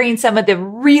sharing some of the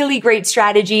really great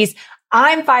strategies.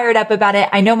 I'm fired up about it.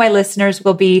 I know my listeners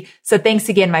will be. So thanks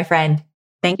again, my friend.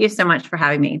 Thank you so much for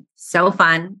having me. So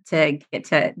fun to get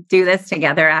to do this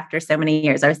together after so many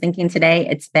years. I was thinking today,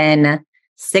 it's been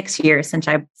 6 years since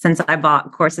I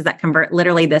bought courses that convert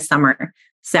literally this summer.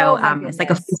 So it's like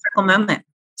a full circle moment.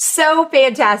 So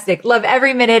fantastic. Love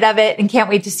every minute of it and can't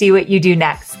wait to see what you do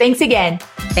next. Thanks again.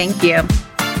 Thank you.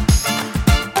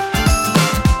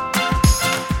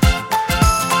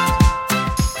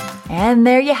 And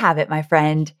there you have it, my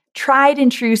friend. Tried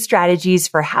and true strategies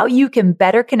for how you can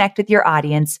better connect with your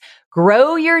audience,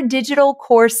 grow your digital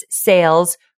course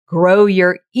sales, grow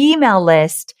your email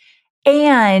list,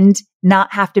 and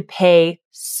not have to pay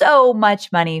so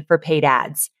much money for paid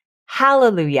ads.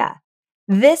 Hallelujah.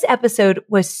 This episode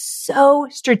was so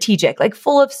strategic, like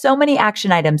full of so many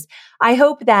action items. I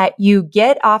hope that you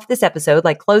get off this episode,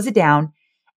 like close it down,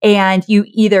 and you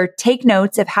either take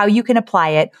notes of how you can apply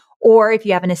it, or if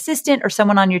you have an assistant or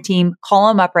someone on your team, call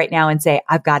them up right now and say,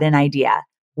 I've got an idea.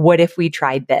 What if we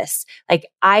tried this? Like,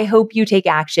 I hope you take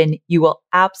action. You will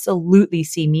absolutely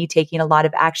see me taking a lot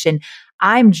of action.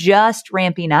 I'm just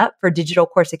ramping up for Digital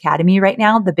Course Academy right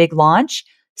now, the big launch.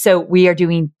 So we are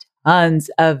doing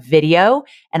tons of video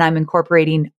and I'm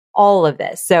incorporating all of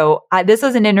this. So this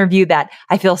was an interview that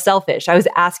I feel selfish. I was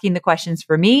asking the questions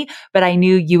for me, but I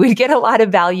knew you would get a lot of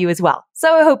value as well.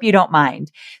 So I hope you don't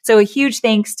mind. So a huge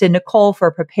thanks to Nicole for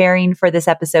preparing for this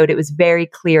episode. It was very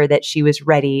clear that she was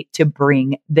ready to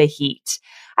bring the heat.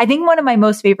 I think one of my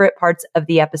most favorite parts of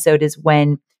the episode is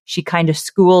when she kind of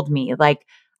schooled me. Like,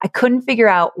 I couldn't figure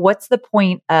out what's the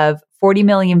point of 40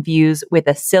 million views with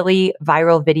a silly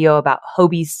viral video about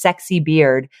Hobie's sexy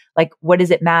beard. Like, what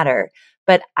does it matter?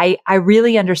 But I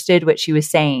really understood what she was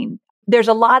saying. There's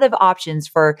a lot of options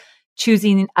for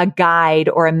choosing a guide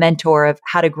or a mentor of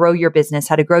how to grow your business,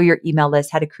 how to grow your email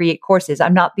list, how to create courses.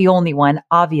 I'm not the only one,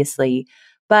 obviously,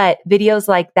 but videos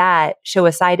like that show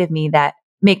a side of me that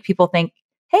make people think,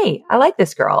 hey, I like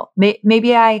this girl.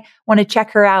 Maybe I want to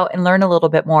check her out and learn a little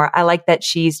bit more. I like that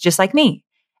she's just like me.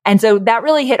 And so that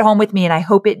really hit home with me, and I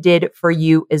hope it did for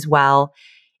you as well.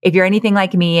 If you're anything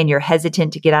like me and you're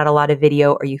hesitant to get out a lot of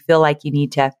video, or you feel like you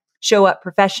need to show up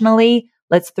professionally,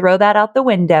 let's throw that out the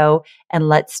window and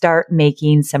let's start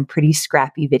making some pretty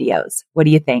scrappy videos. What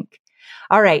do you think?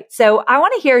 All right. So I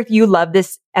want to hear if you love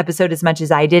this episode as much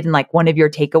as I did and like one of your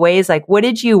takeaways. Like, what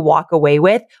did you walk away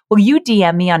with? Will you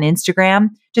DM me on Instagram?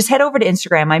 Just head over to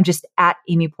Instagram. I'm just at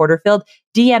Amy Porterfield.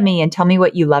 DM me and tell me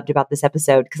what you loved about this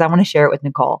episode because I want to share it with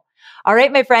Nicole. All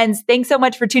right, my friends, thanks so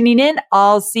much for tuning in.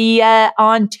 I'll see you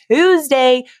on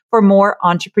Tuesday for more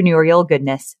entrepreneurial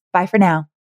goodness. Bye for now.